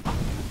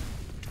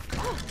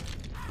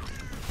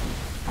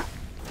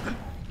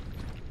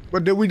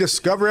 But did we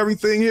discover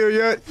everything here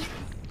yet?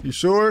 You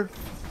sure?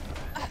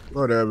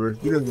 Whatever.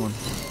 You just want.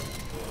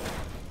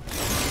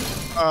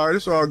 Alright,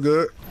 it's all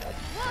good.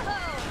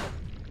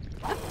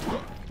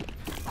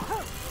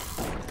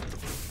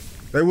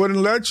 They wouldn't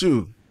let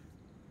you.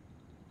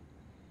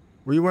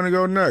 Where you want to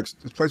go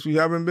next? This place we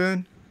haven't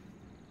been?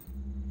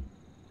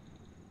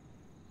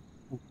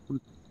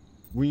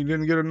 We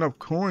didn't get enough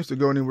coins to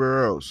go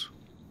anywhere else.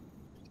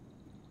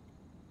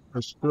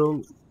 It's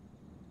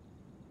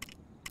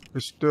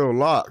still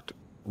locked.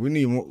 We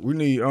need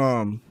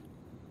you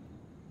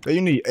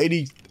need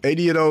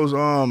 80 of those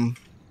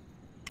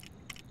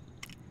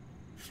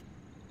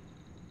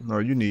no,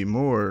 you need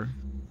more.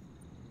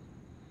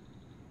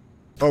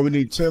 Oh, we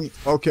need 10.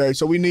 Okay,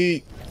 so we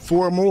need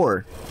 4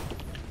 more.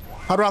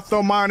 How do I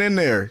throw mine in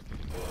there?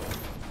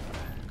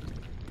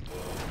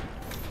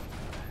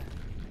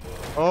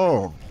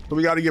 Oh, so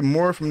we got to get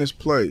more from this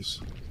place.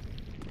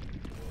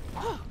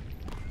 Oh,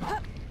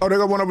 they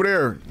got one over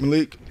there,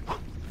 Malik.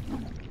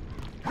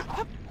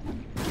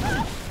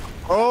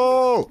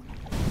 Oh!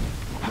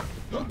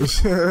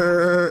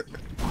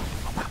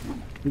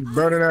 We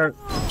burning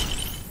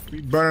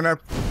that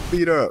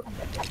feet up.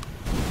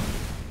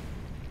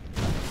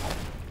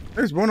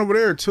 There's one over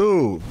there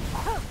too.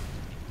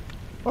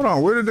 Hold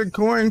on, where did the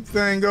coin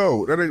thing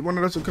go? That ain't one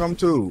of us to come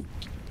to.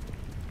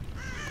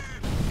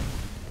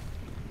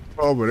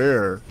 Over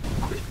there.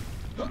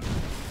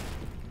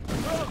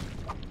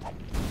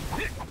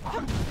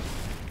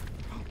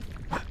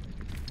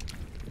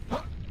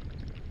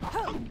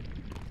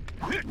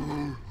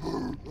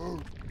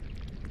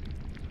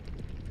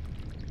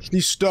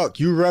 He's stuck.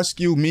 You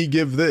rescue me,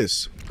 give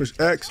this. Push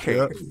X.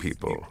 Cave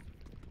people.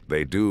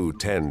 They do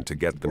tend to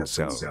get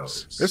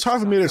themselves. It's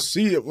hard for me to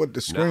see it with the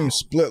screen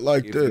split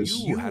like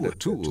this. If you had a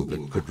tool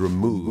that could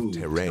remove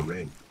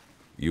terrain,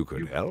 you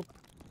could help.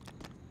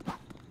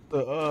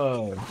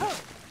 What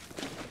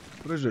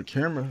is your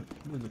camera?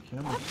 What is the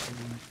camera?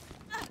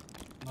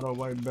 Auto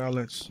white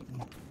balance.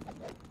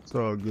 It's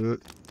all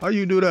good. How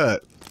you do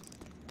that?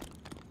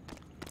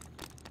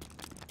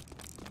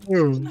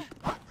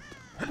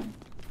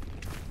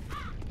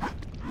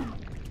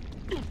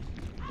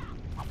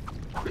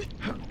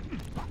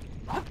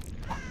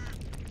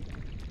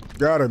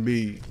 Gotta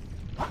be.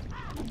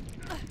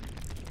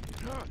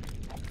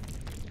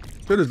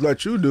 Should just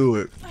let you do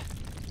it.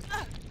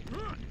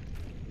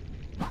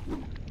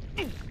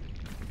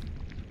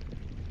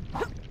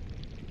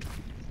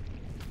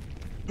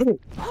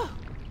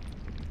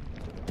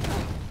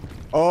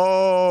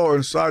 Oh,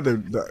 inside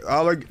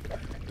the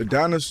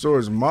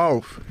dinosaur's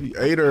mouth. He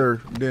ate her,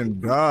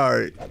 then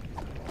died.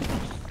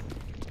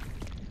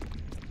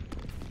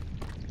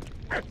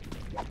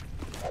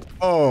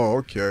 Oh,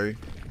 okay.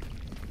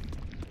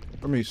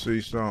 Let me see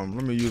some.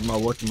 Let me use my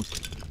weapon.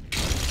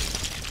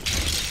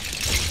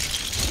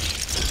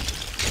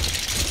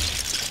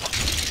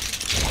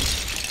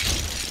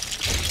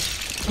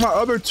 My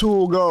other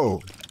tool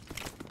go?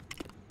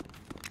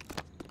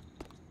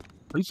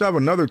 I used to have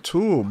another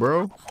tool,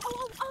 bro.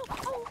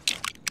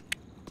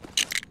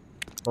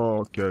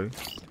 Oh, okay.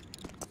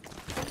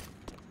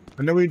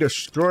 And then we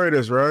destroy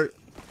this, right?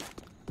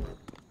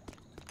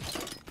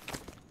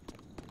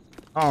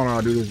 I don't know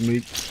how to do this,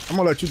 Meek. I'm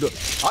gonna let you do.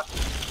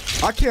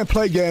 I can't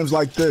play games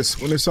like this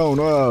when it's on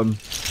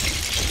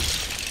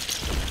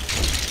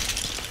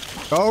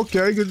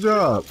Okay, good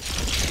job.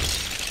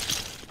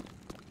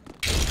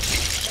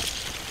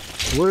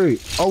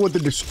 Wait. Oh, with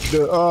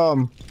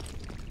the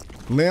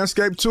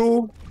landscape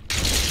tool?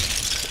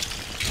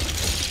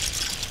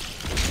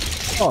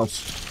 Oh,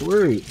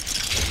 sweet.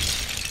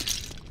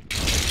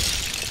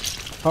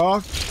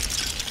 Huh?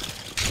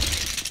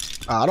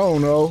 I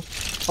don't know.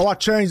 Oh, I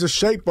changed the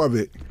shape of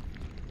it.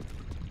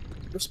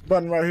 This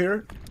button right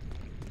here.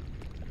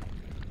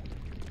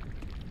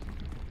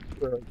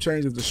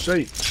 Changes the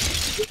shape.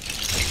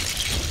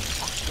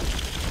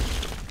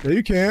 Yeah,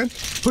 you can.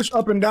 Push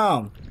up and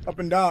down. Up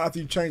and down after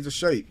you change the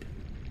shape.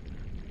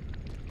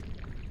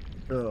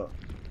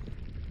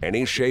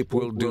 Any shape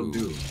will do.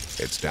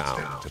 It's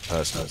down to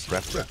personal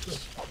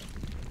preference.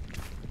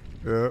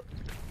 Yeah.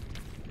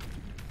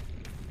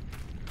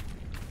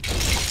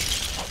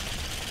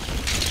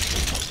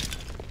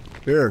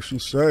 There, she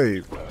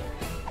saved.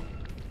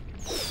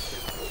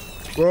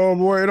 Well,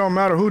 boy, it don't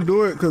matter who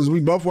do it because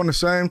we both on the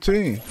same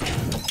team.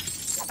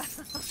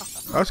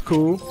 That's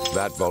cool.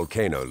 That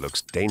volcano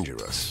looks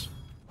dangerous.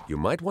 You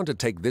might want to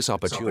take this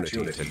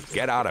opportunity to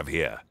get out of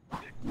here.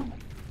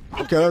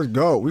 Okay, let's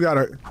go. We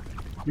gotta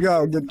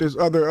get this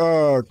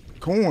other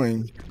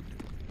coin.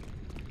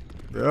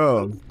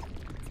 Yeah.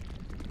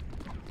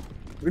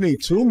 We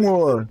need 2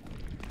 more.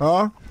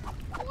 Huh?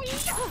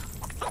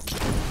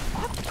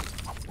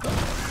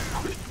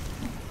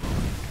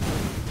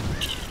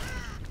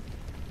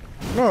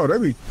 No,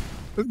 this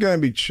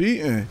game be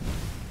cheating.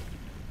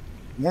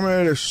 One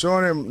minute it's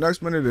showing it,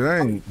 next minute it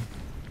ain't.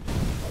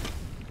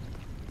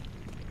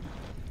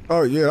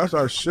 Oh yeah, that's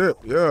our ship,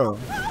 yeah.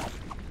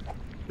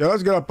 Yeah,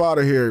 let's get up out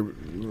of here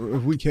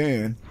if we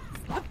can.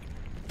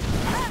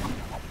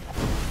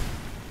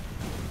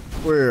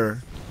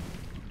 Where?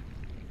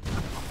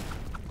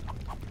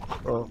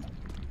 Oh.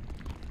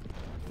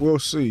 We'll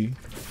see.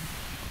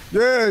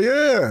 Yeah,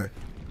 yeah.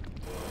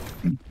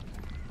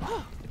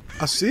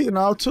 I see it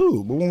now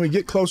too, but when we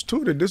get close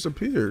to it, it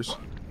disappears.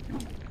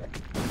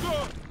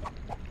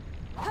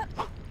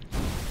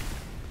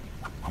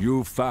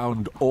 You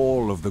found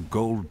all of the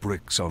gold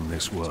bricks on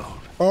this world.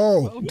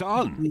 Oh. Well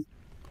done.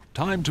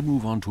 Time to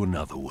move on to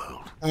another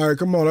world. All right,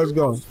 come on, let's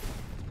go.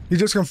 He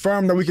just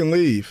confirmed that we can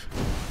leave.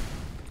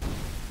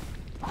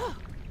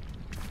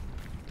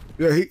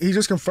 Yeah, he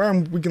just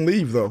confirmed we can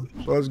leave though,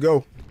 so let's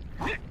go.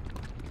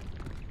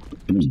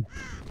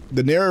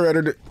 The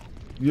narrator,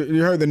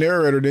 you heard the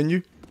narrator, didn't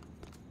you?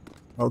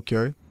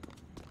 Okay.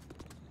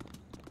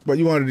 But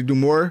you wanted to do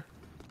more?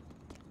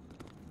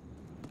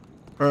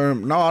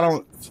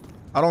 No,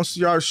 I don't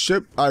see our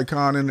ship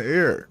icon in the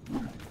air.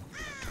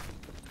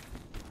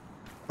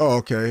 Oh,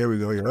 okay, here we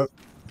go, yep.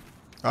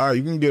 All right,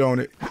 you can get on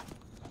it.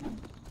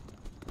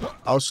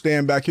 I'll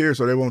stand back here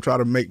so they won't try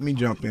to make me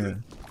jump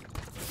in.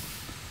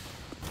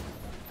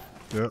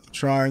 Yep,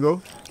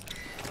 triangle.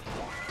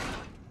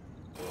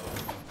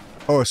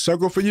 Oh, a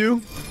circle for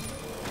you?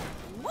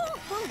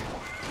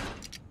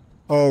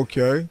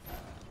 Okay.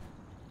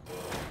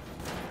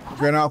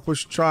 Then I'll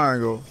push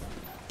triangle.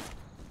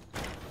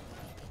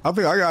 I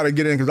think I gotta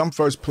get in because I'm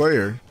first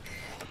player.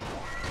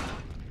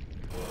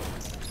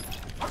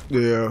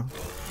 Yeah,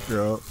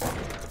 yeah.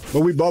 But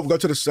we both go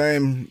to the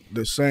same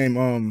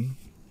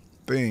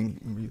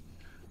thing.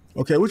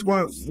 Okay, which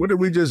one? What did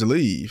we just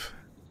leave?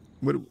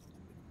 What?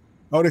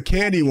 Oh, the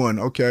candy one.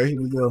 Okay,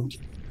 here we go.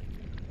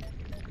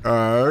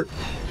 All right.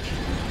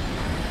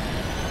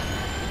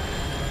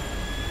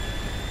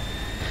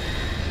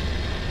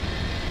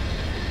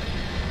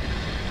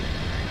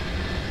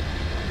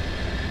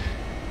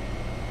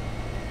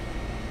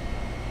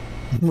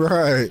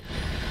 Right.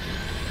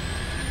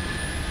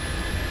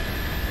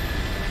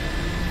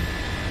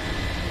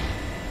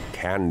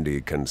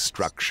 Candy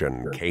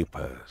construction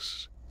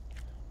capers.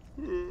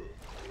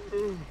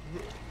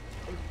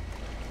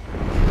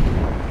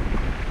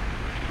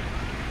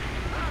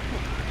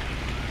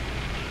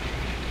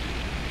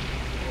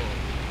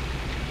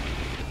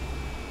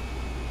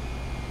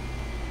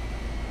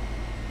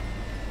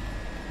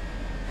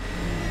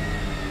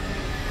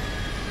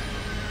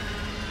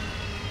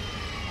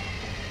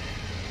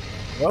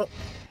 Well,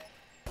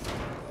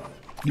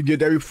 you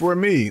get there before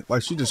me.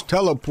 Like she just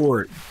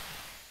teleport.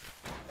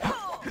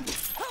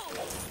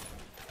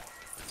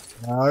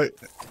 All right.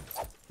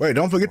 Wait,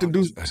 don't forget to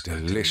do A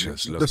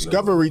delicious looking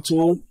discovery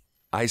tool.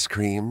 ice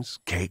creams,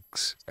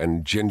 cakes,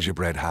 and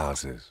gingerbread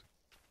houses.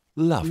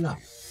 Lovely.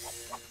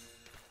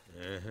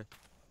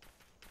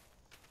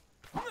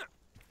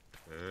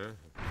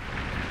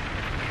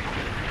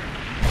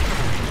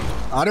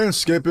 I didn't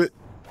skip it.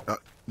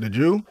 Did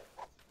you?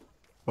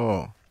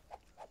 Oh.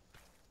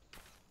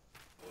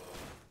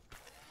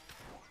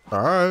 All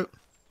right.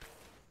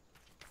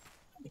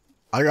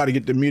 I got to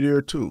get the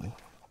meteor too.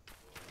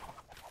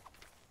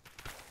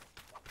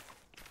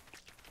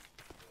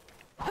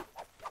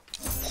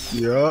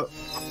 Yep.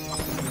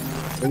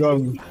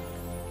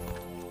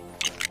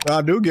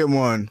 I do get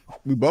one.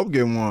 We both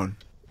get one.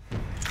 I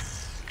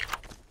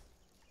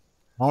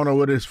don't know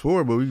what it's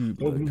for, but we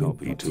The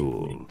copy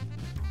tool.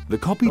 The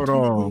copy Hold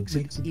tool on. makes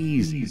it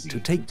easy to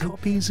take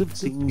copies of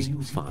things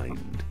you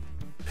find.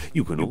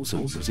 You can also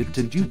use it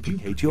to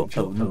duplicate your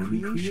own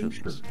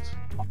creations.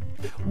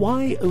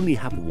 Why only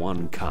have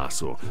one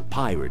castle,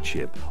 pirate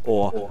ship,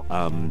 or,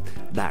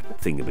 that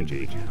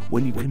thingamajig,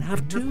 when you can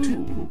have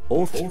 2,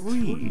 or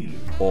 3,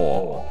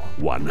 or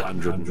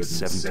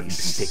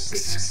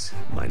 176,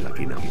 my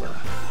lucky number?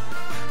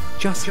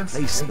 Just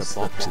place the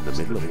box in the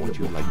middle of what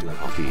you'd like to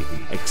copy,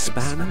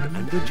 expand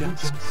and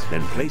adjust,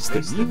 then place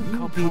the new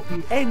copy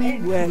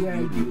anywhere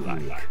you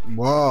like.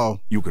 Wow.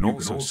 You can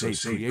also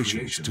save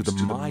creations to the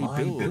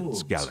My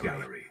Builds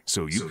gallery,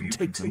 so you can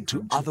take them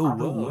to other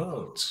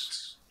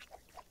worlds.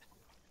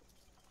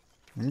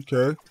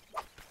 Okay.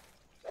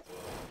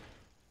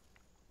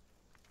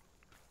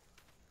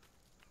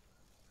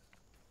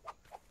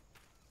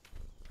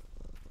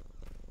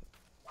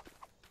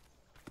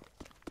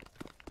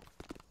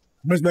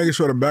 I'm just making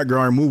sure the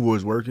background removal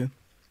is working.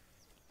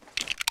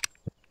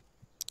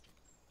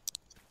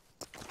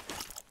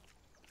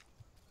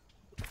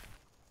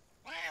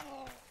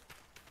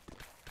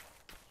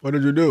 What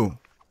did you do?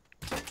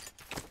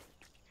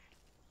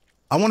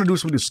 I want to do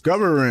some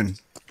discovering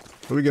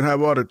so we can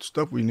have all the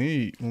stuff we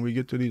need when we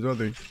get to these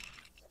other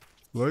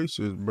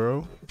places,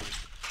 bro.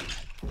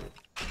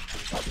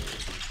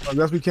 I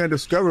guess we can't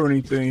discover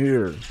anything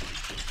here.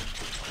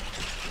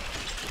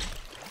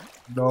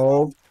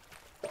 No.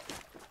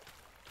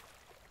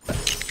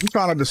 I'm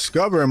trying to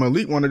discover him.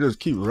 Elite want to just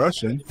keep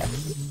rushing.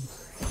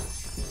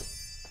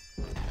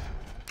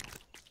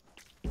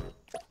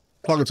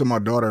 Talking to my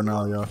daughter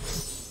now, y'all.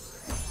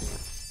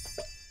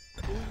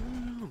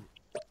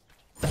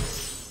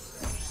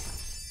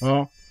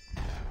 Huh?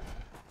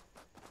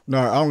 No,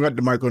 I don't got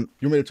the mic on.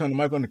 You want me to turn the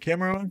mic on the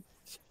camera on?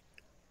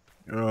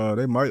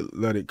 They might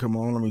let it come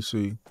on. Let me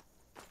see.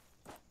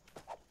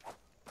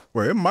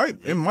 Wait, it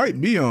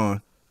might be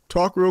on.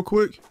 Talk real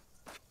quick.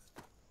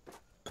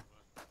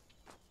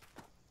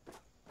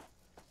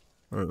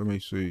 All right, let me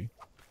see.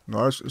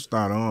 No, it's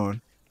not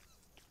on.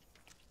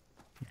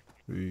 Let's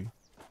see.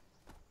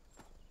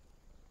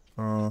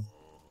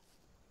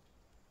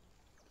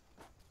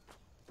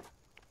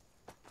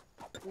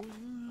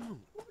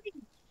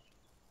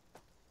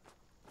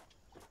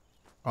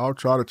 I'll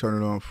try to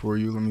turn it on for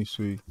you. Let me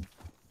see.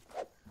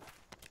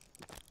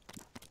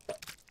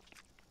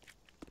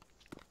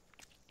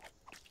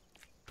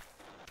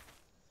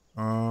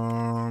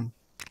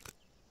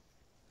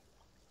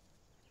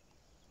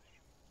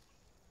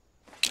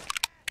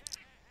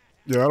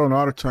 Yeah, I don't know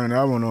how to turn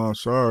that one on.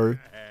 Sorry.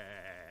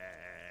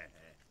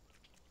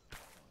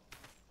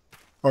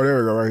 Oh, there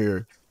we go, right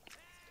here.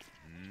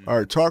 All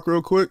right, talk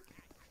real quick.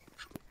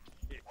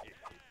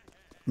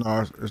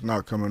 No, it's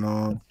not coming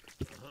on.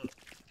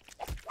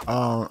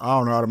 I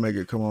don't know how to make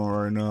it come on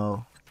right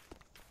now.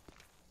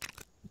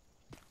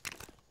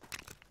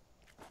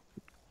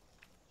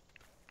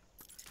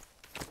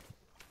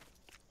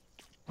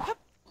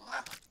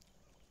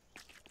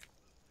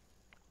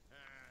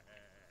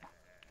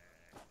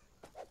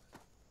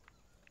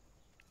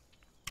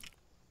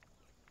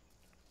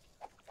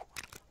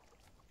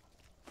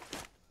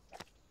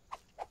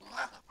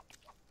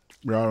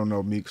 Bro, I don't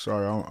know, Meek.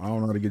 Sorry, I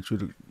don't know how to get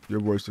your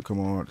voice to come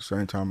on at the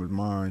same time as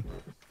mine.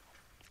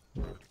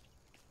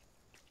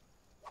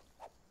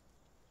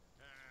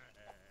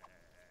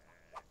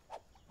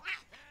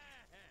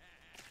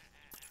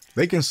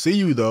 They can see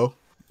you though.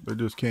 They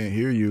just can't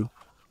hear you.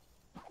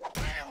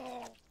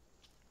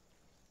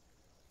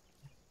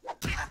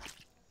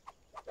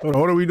 Hold on,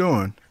 what are we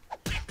doing?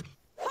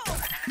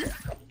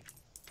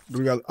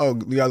 We got to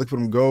look for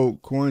them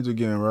gold coins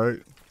again, right?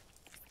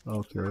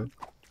 Okay.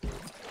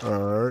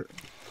 Alright.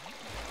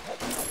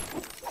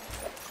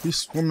 He's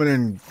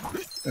swimming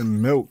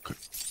in milk.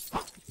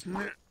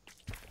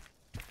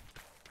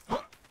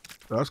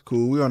 That's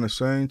cool. We on the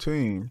same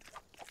team.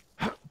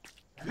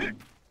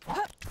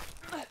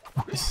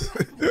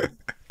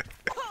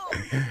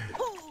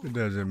 It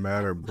doesn't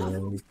matter,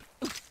 bro.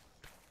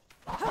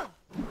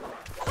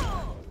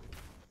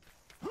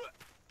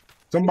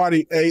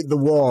 Somebody ate the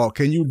wall.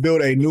 Can you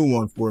build a new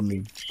one for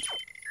me?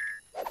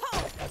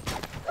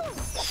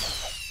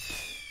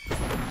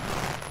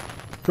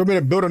 Come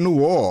here to build a new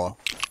wall.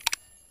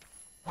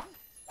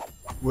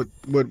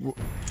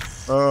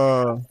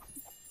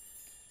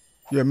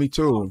 Yeah, me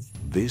too.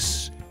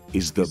 This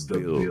is the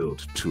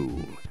Build tool,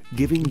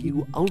 giving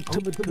you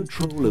ultimate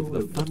control of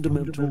the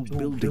fundamental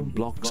building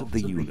blocks of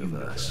the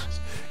universe.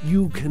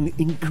 You can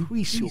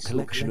increase your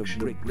collection of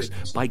bricks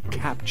by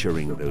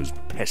capturing those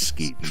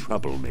pesky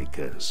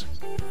troublemakers.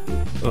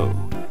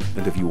 Oh,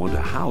 and if you want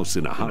a house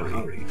in a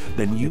hurry,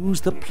 then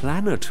use the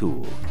Planner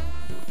tool.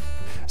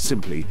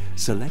 Simply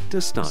select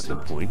a starting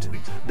point,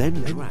 then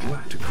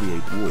drag to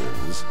create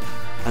walls,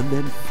 and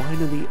then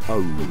finally a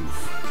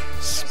roof.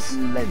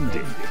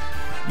 Splendid!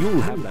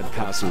 You'll have that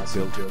castle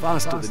built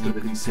faster than you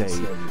can say,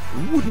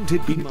 wouldn't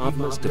it be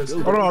marvelous to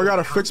build? Hold on, I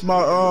gotta fix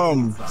my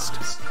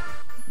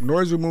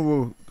noise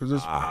removal because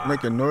it's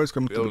making noise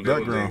coming through the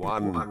background.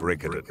 One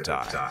brick at a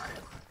time.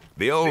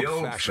 The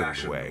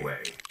old-fashioned way.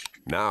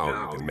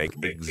 Now you can make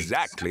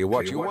exactly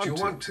what you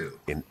want to,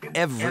 in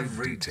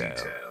every detail.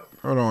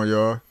 Hold on,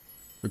 y'all.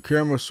 The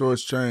camera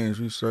source changed.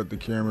 Reset the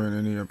camera in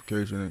any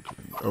application.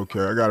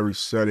 Okay, I gotta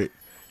reset it.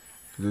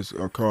 This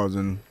is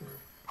causing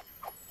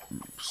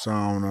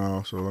sound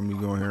off. So let me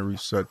go ahead and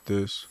reset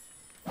this.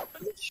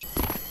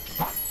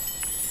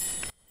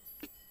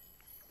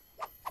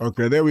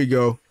 Okay, there we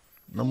go.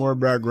 No more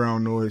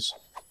background noise.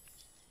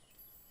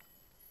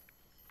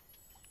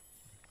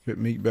 Put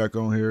Meek back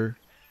on here.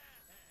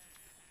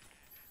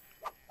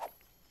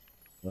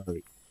 All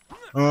right.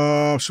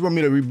 She want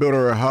me to rebuild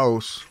her a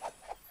house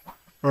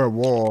or a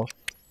wall,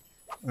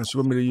 and she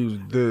want me to use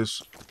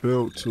this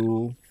build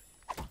tool.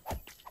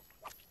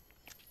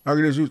 I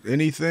can just use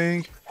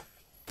anything.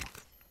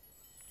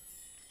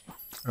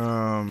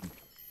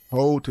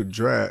 Hold to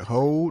drag.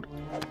 Hold.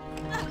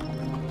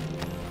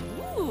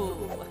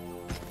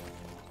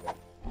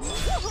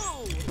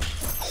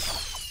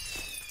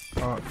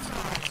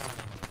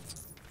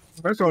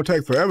 That's gonna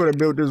take forever to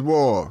build this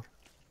wall.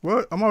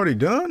 What? I'm already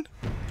done?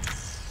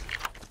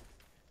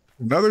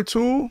 Another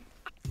tool?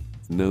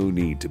 No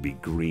need to be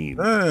green.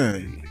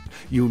 Dang.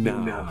 You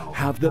now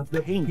have the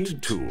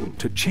paint tool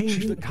to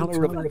change the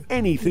color of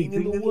anything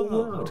in the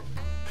world.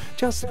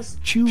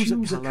 Just choose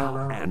a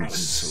color and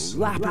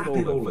slap it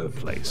all over the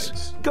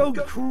place. Go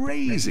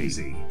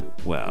crazy.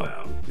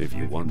 Well, if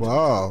you want to.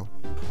 Wow.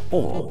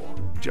 Or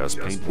just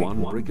paint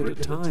one brick at a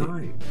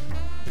time.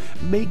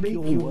 Make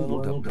your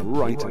world a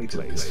brighter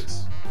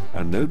place.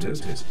 And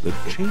notice that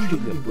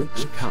changing a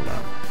brick's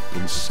color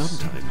can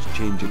sometimes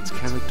change its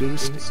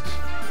characteristics.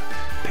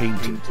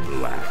 Paint it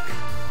black.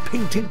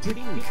 Paint it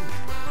pink.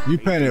 You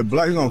painted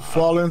black, you gonna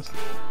fall in?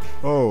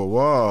 Oh,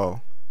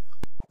 wow.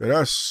 Yeah,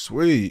 that's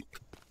sweet.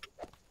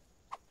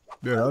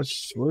 Yeah,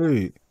 that's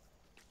sweet.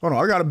 Hold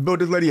on, I gotta build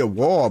this lady a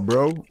wall,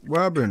 bro. What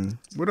happened?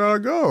 Where did I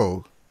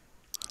go?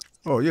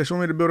 Oh, yeah, she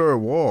want me to build her a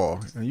wall.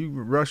 And you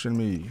rushing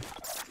me.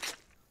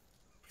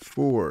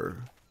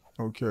 4.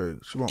 Okay,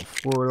 she want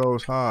 4 of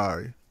those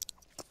high.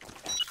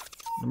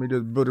 Let me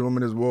just build a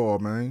woman this wall,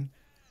 man.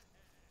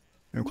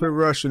 And quit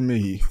rushing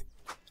me.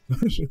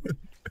 Make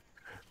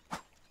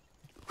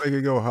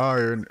it go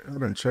higher. And I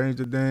done changed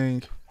the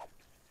thing.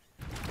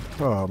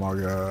 Oh my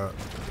god.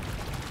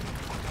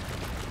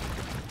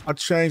 I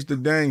changed the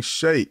dang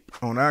shape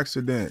on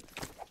accident.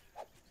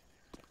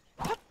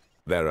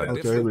 There are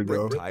different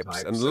brick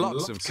types and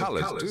lots of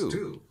colors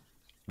too.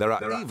 There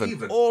are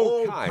even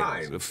all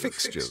kinds of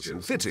fixtures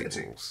and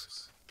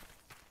fittings.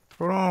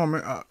 Hold on,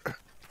 man. I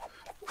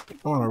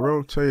want to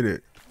rotate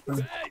it.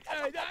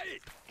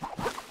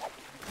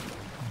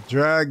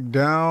 Drag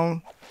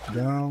down,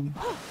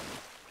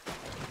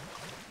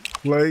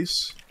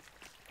 place,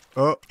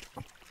 up.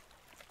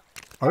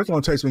 Oh, this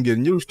gonna take some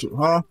getting used to,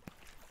 huh?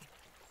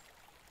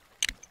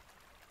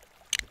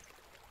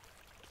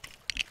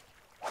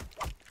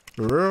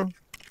 For real?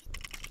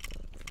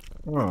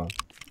 Huh.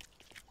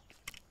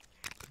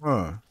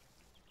 Huh.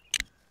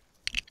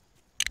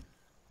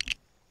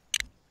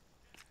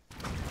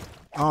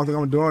 I don't think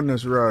I'm doing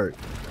this right.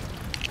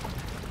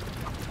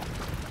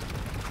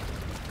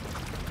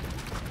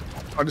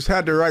 I just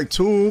had the right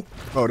tool.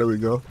 Oh, there we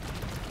go.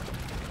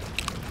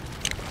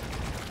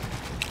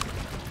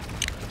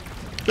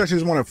 I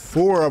just wanted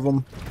 4 of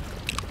them.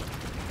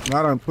 And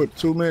I done put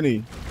too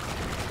many.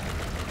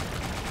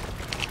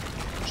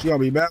 She gonna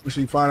be back when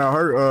she find out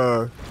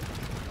her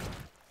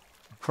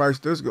price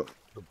this go.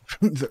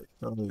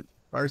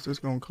 Price this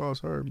gonna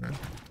cost her, man.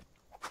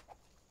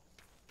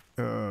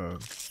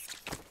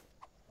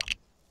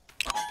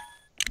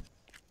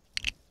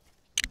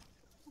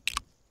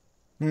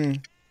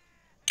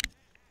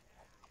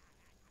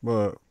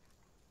 But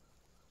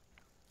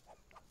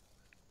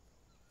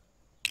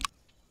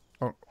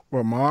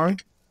well, mine?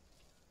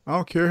 I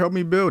don't care. Help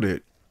me build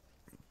it.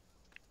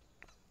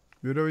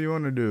 Do whatever you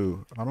want to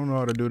do. I don't know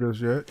how to do this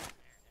yet.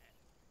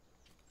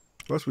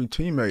 Plus, we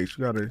teammates.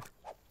 You gotta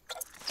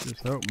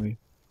just help me.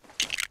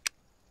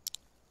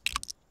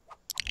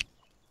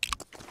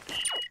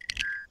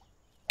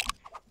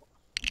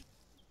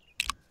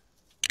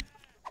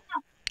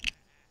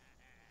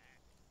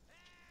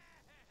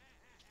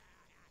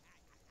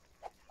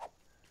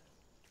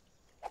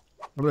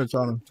 I'm gonna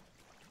try to.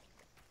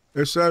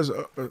 It says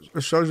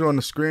it shows you on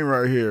the screen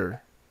right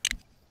here.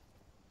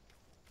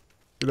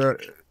 See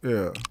that?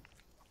 Yeah.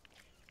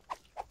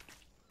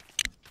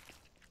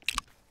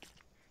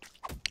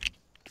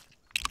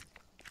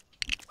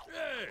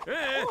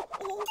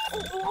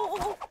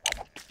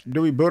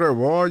 Do we build our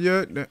wall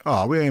yet?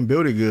 Oh, we ain't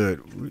built it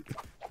good.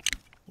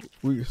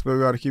 We still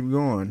gotta keep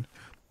going.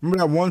 Remember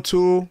that one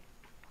tool?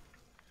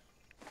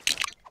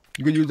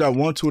 You can use that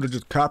one tool to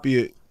just copy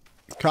it.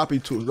 Copy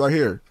tools right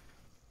here.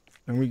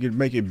 And we can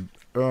make it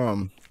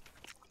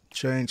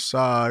change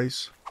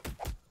size,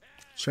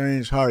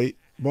 change height.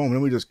 Boom,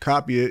 then we just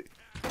copy it.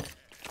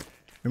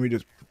 And we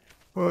just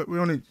what, we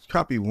only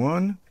copy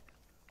one?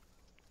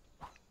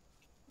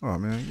 Oh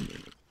man.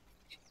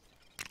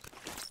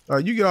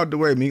 You get out the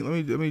way, Meek.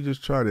 Let me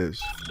just try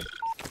this.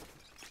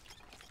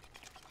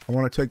 I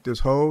want to take this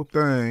whole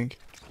thing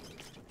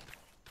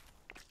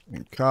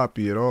and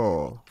copy it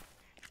all.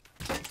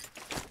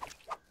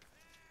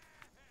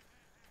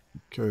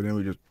 Okay, then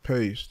we just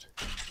paste.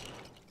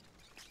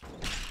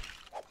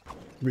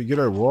 We get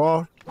our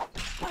wall.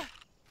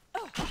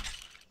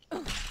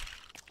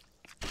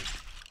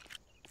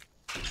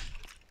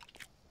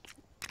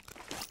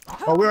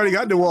 Oh, we already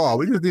got the wall.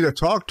 We just need to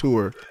talk to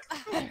her.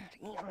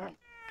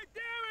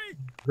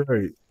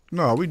 Great.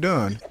 No, we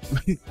done.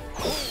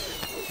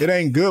 It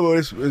ain't good, but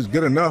it's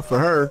good enough for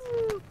her.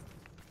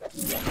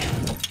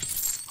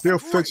 She'll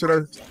fix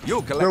it.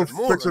 You'll collect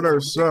more fix it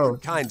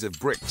herself. kinds of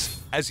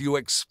bricks as you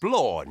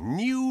explore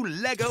new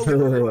Lego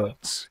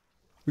worlds.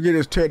 We can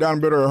just tear down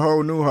and build her a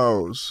whole new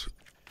house.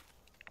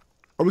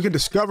 Or we can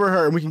discover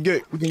her and we can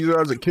use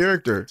her as a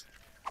character.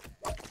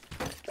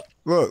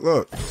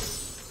 Look.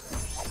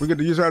 We get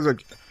to use her as a.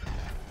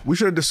 We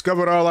should have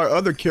discovered all our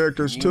other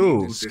characters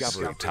too.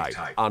 Discovery type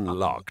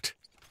unlocked.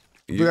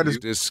 You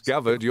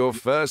discovered your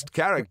first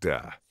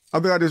character. I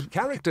think I just.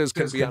 Characters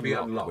can be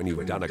unlocked when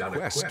you've done a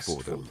quest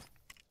for them.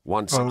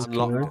 Once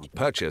unlocked and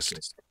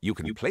purchased, you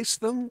can place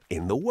them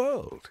in the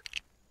world.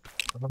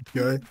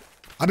 Okay.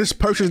 I just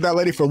purchased that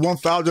lady for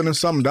 $1,000 and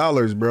some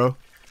dollars, bro.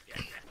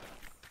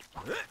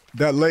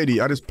 That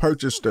lady, I just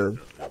purchased her.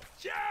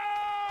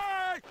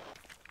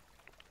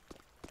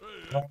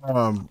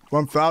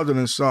 1,000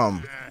 and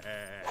some.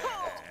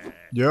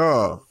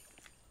 Yeah.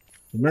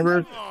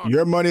 Remember?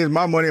 Your money is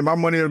my money, and my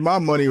money is my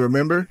money,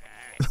 remember?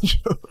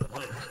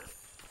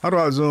 How do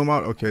I zoom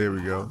out? Okay, there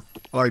we go.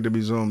 I like to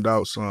be zoomed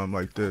out some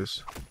like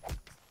this.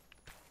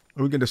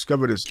 We can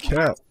discover this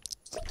cat.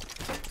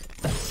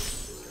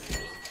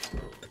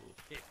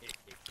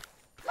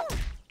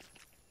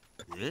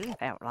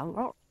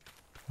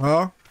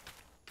 Huh?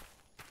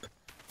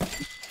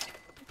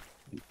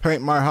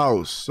 Paint my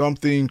house.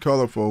 Something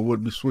colorful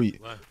would be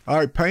sweet. All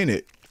right, paint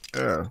it.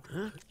 Yeah.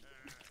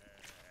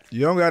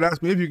 You don't gotta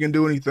ask me if you can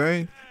do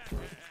anything.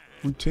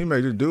 We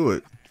teammates, just do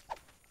it.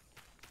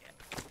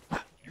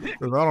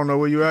 Cause I don't know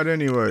where you at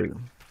anyway.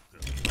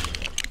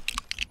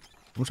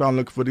 I'm trying to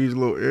look for these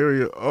little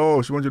areas.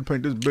 Oh, she wants you to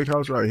paint this big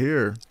house right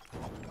here.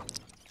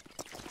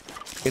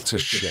 It's a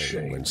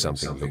shame when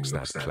something looks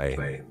that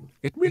plain.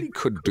 It really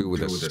could do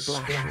with a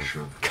splash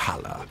of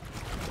color.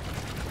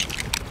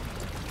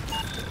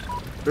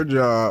 Good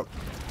job.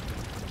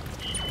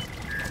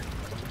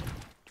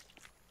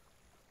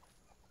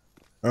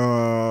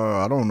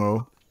 I don't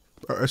know.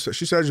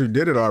 She says you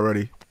did it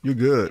already. You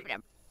good.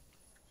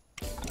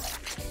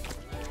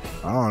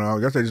 I don't know. I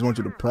guess they just want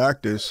you to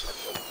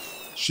practice.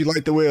 She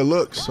liked the way it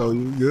looks, so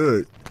you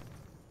good.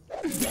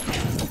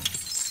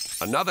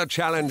 Another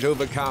challenge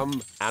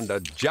overcome and a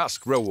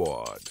just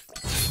reward.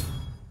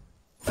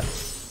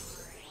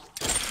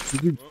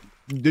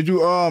 Did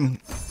you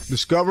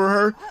discover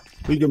her?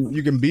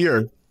 You can be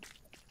her.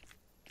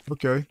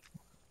 Okay.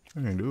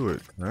 I can do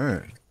it.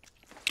 Man.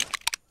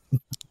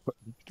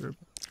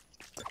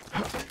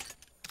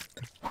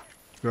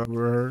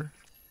 Discover her.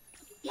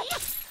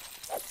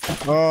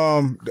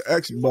 The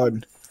X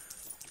button.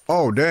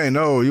 Oh dang,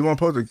 no, you weren't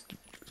supposed to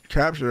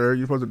capture her,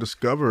 you're supposed to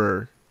discover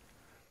her.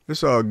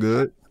 It's all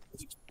good.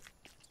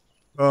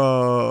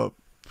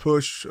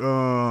 Push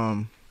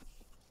hold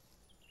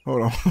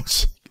on.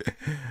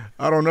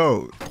 I don't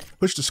know.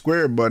 Push the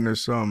square button or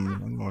something.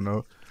 I don't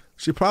know.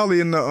 She probably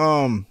in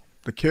the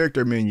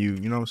character menu,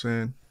 you know what I'm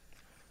saying?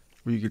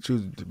 Where you could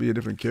choose to be a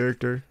different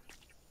character.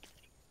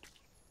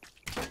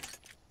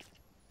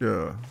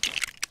 Yeah.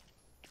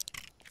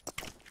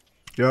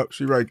 Yep,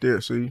 she right there,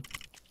 see?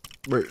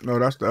 Wait, no,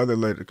 that's the other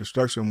lady, the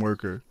construction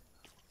worker.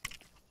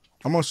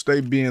 I'm gonna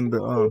stay being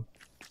the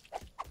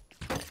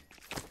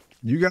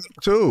you got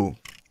two.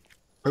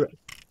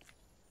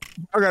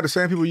 I got the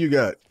same people you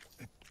got.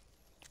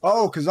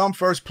 Oh, cause I'm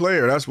first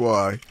player, that's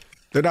why.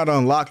 They're not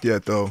unlocked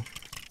yet though.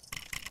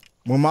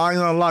 When mine's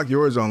unlocked,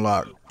 yours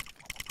unlocked.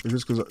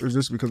 It's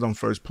just because I'm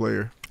first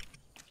player.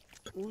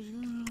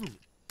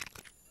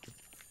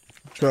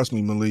 Trust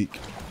me, Malik.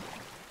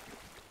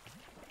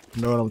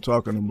 You know what I'm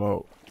talking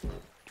about.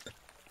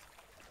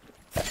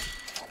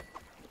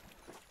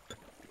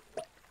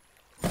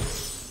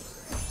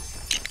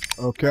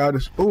 Okay,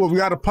 oh, we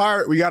got a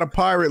pirate. We got a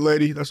pirate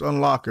lady. Let's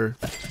unlock her.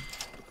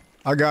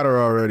 I got her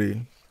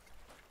already.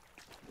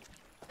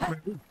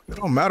 It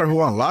don't matter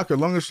who unlock her,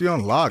 as long as she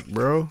unlocked,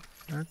 bro.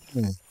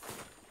 You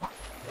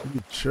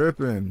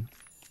tripping.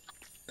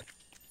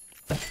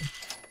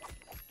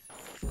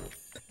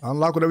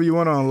 Unlock whatever you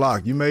want to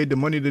unlock. You made the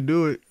money to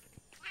do it.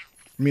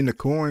 I mean the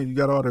coin. You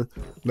got all the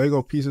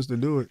Lego pieces to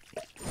do it.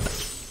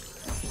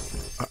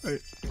 I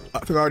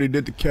think I already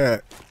did the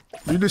cat.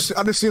 I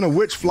just seen a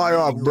witch fly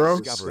off, bro.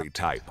 Discovery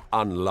type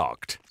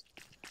unlocked.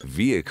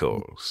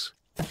 Vehicles.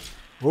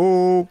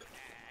 Oh,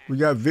 we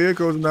got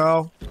vehicles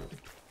now.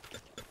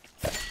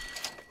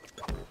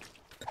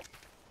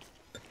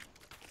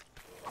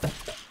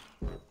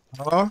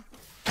 Huh?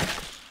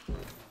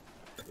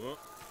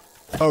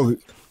 Oh,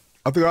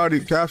 I think I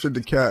already captured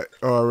the cat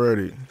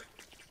already.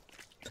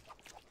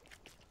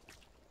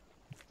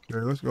 Okay,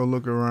 let's go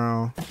look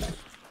around.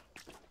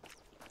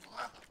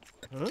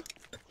 Huh?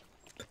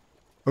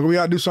 Okay, we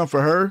gotta do something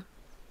for her.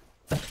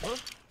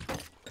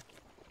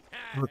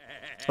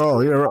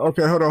 Oh yeah.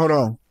 Okay, hold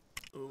on.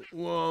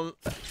 Well,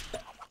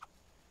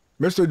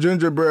 Mr.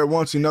 Gingerbread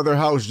wants another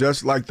house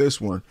just like this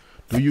one.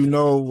 Do you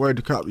know where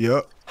to copy?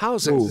 Yep.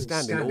 Houses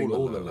standing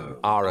all alone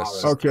are a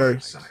Okay.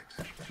 sight.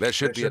 There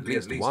should be at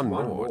least one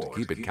more to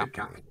keep it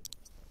company.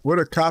 Where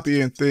the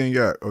copying thing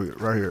at? Oh, yeah,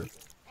 right here.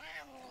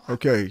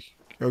 Okay.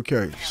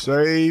 Okay.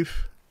 Save.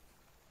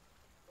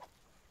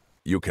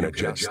 You can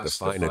adjust the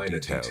finer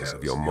details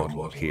of your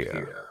model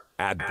here.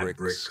 Add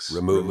bricks,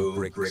 remove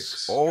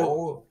bricks,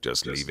 or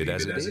just leave it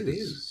as it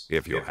is,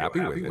 if you're happy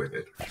with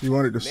it. You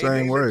want it the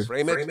same way.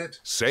 Frame it,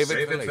 save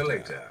it for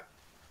later.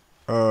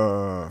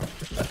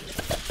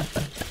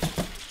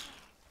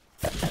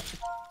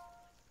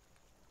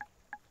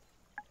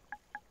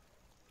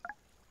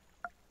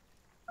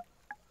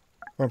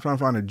 I'm trying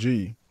to find a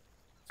G.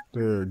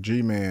 There,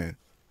 G-Man.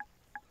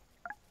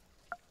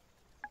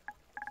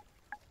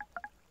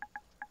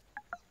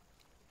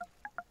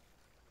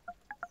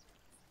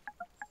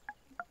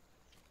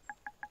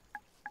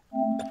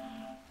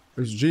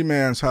 It's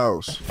G-Man's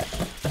house.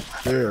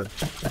 There.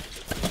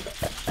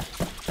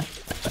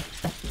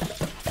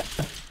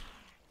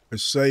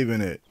 It's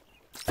saving it.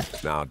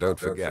 Now, don't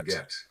forget,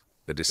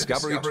 the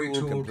Discovery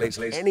tool can place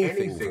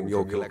anything from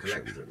your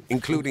collection,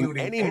 including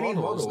any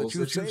models that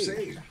you've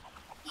saved.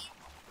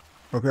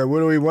 Okay,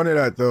 where do we want it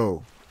at,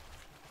 though?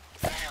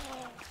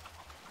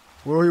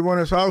 Where do we want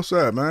his house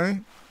at,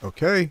 man?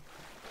 Okay.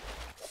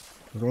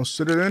 We don't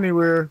sit it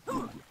anywhere.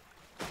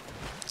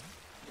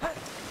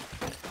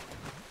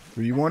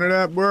 Where you want it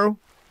at, bro?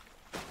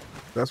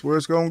 That's where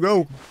it's gonna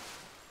go.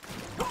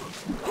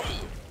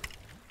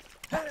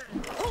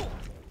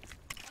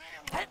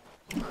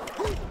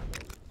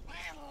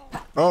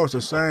 Oh, it's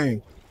the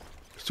same.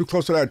 It's too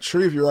close to that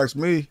tree if you ask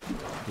me.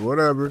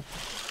 Whatever.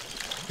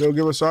 They'll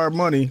give us our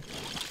money.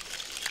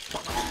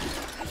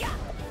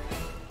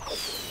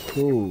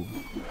 Cool.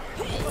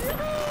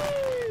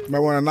 Might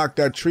want to knock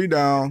that tree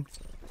down.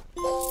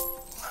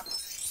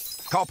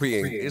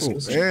 Copying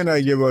isn't And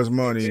they give us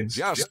money.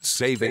 just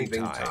saving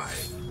time.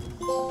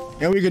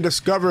 And we can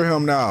discover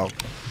him now.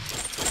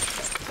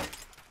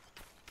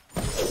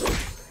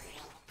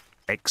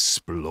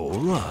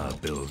 Explorer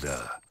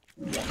builder.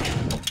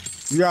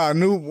 You got a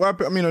new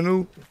weapon, a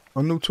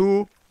new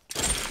tool.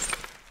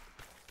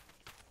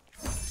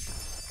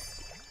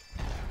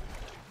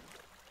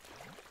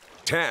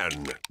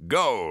 $10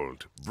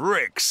 gold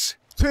bricks.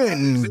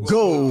 10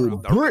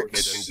 gold The rocket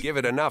bricks. and give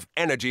it enough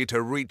energy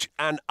to reach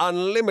an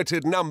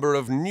unlimited number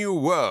of new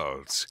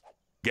worlds.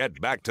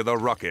 Get back to the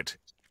rocket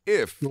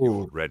if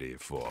you're ready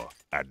for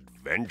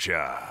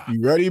adventure.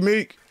 You ready,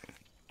 Meek?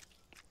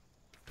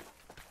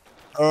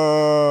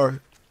 The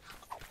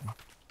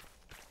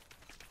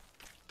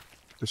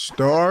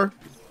star.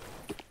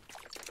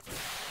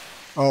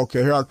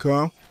 Okay, here I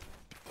come.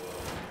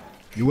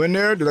 You in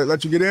there? Did I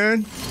let you get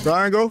in?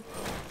 Triangle?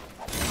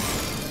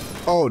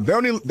 Oh,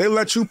 they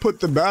let you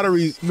put the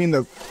batteries, they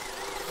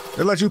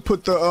let you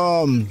put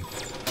the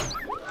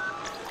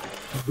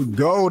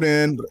gold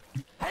in.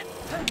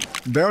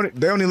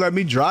 They only let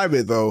me drive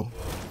it though.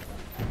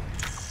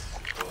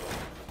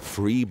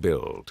 Free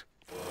build.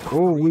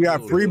 Oh, we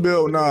got free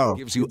build now.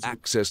 Gives you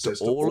access to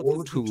all of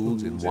the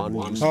tools in one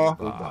usable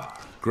bar.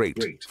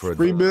 Great for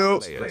Free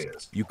advanced build?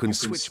 players. You can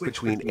switch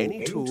between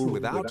any tool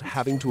without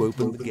having to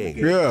open the game.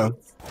 Yeah.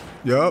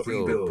 Yup.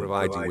 Build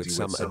provides you with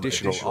some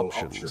additional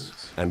options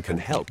and can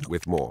help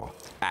with more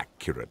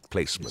accurate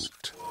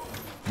placement.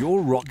 Your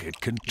rocket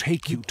can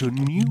take you to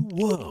new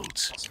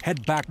worlds.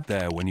 Head back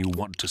there when you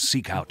want to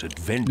seek out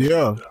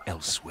adventure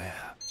elsewhere.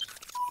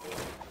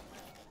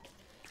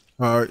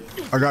 All right,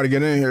 I gotta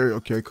get in here.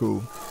 Okay,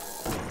 cool.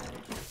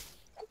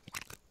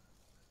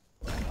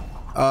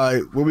 All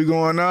right, where we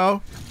going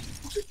now?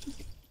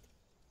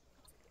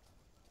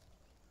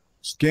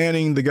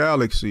 Scanning the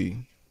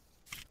galaxy.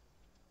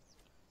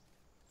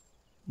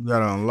 You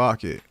gotta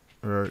unlock it.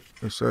 All right,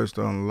 it says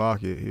to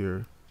unlock it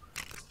here.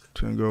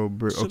 10 gold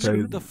brick. Okay.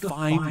 Select the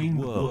Find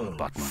World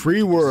button.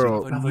 Free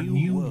world. Discover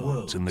new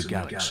worlds in the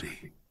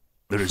galaxy.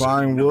 There is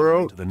Find no world.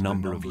 limit to the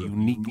number of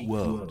unique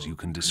worlds you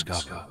can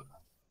discover.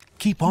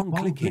 Keep on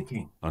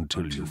clicking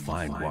until you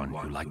find one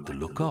you like the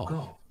look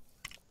of.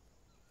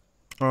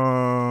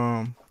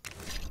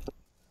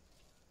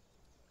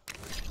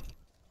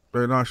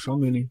 There's not so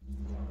many.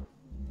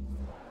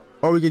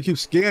 Oh, we can keep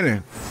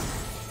scanning.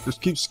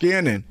 Just keep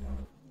scanning.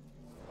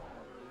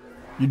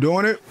 You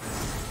doing it?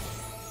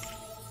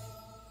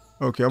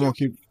 Okay, I'm gonna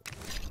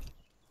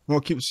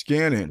keep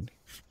scanning.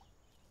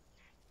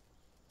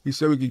 He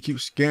said we can keep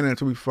scanning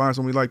until we find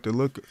something we like to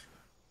look at.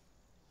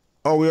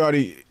 Oh, we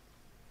already.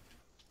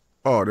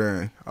 Oh,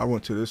 dang. I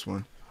went to this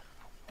one.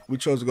 We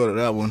chose to go to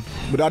that one,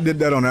 but I did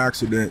that on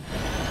accident.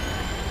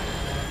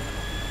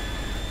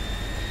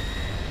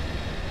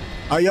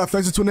 All right, y'all,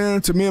 thanks for tuning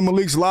in to me and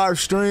Malik's live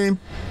stream.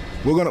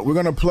 We're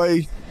gonna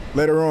play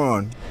later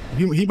on.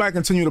 He might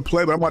continue to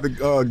play, but I'm about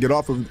to get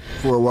off of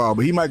for a while.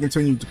 But he might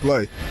continue to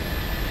play.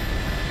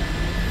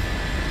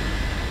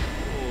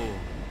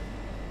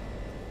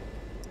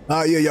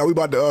 Yeah, y'all, we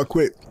about to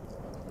quit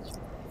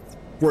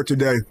for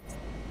today.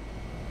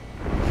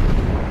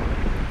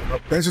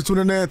 Thanks for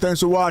tuning in. Thanks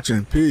for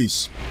watching.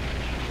 Peace.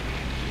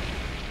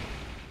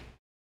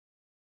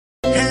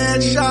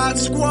 Headshot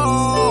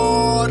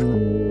Squad.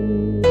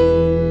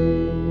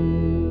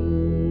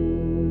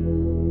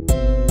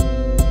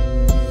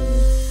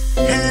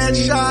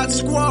 Headshot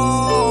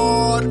Squad.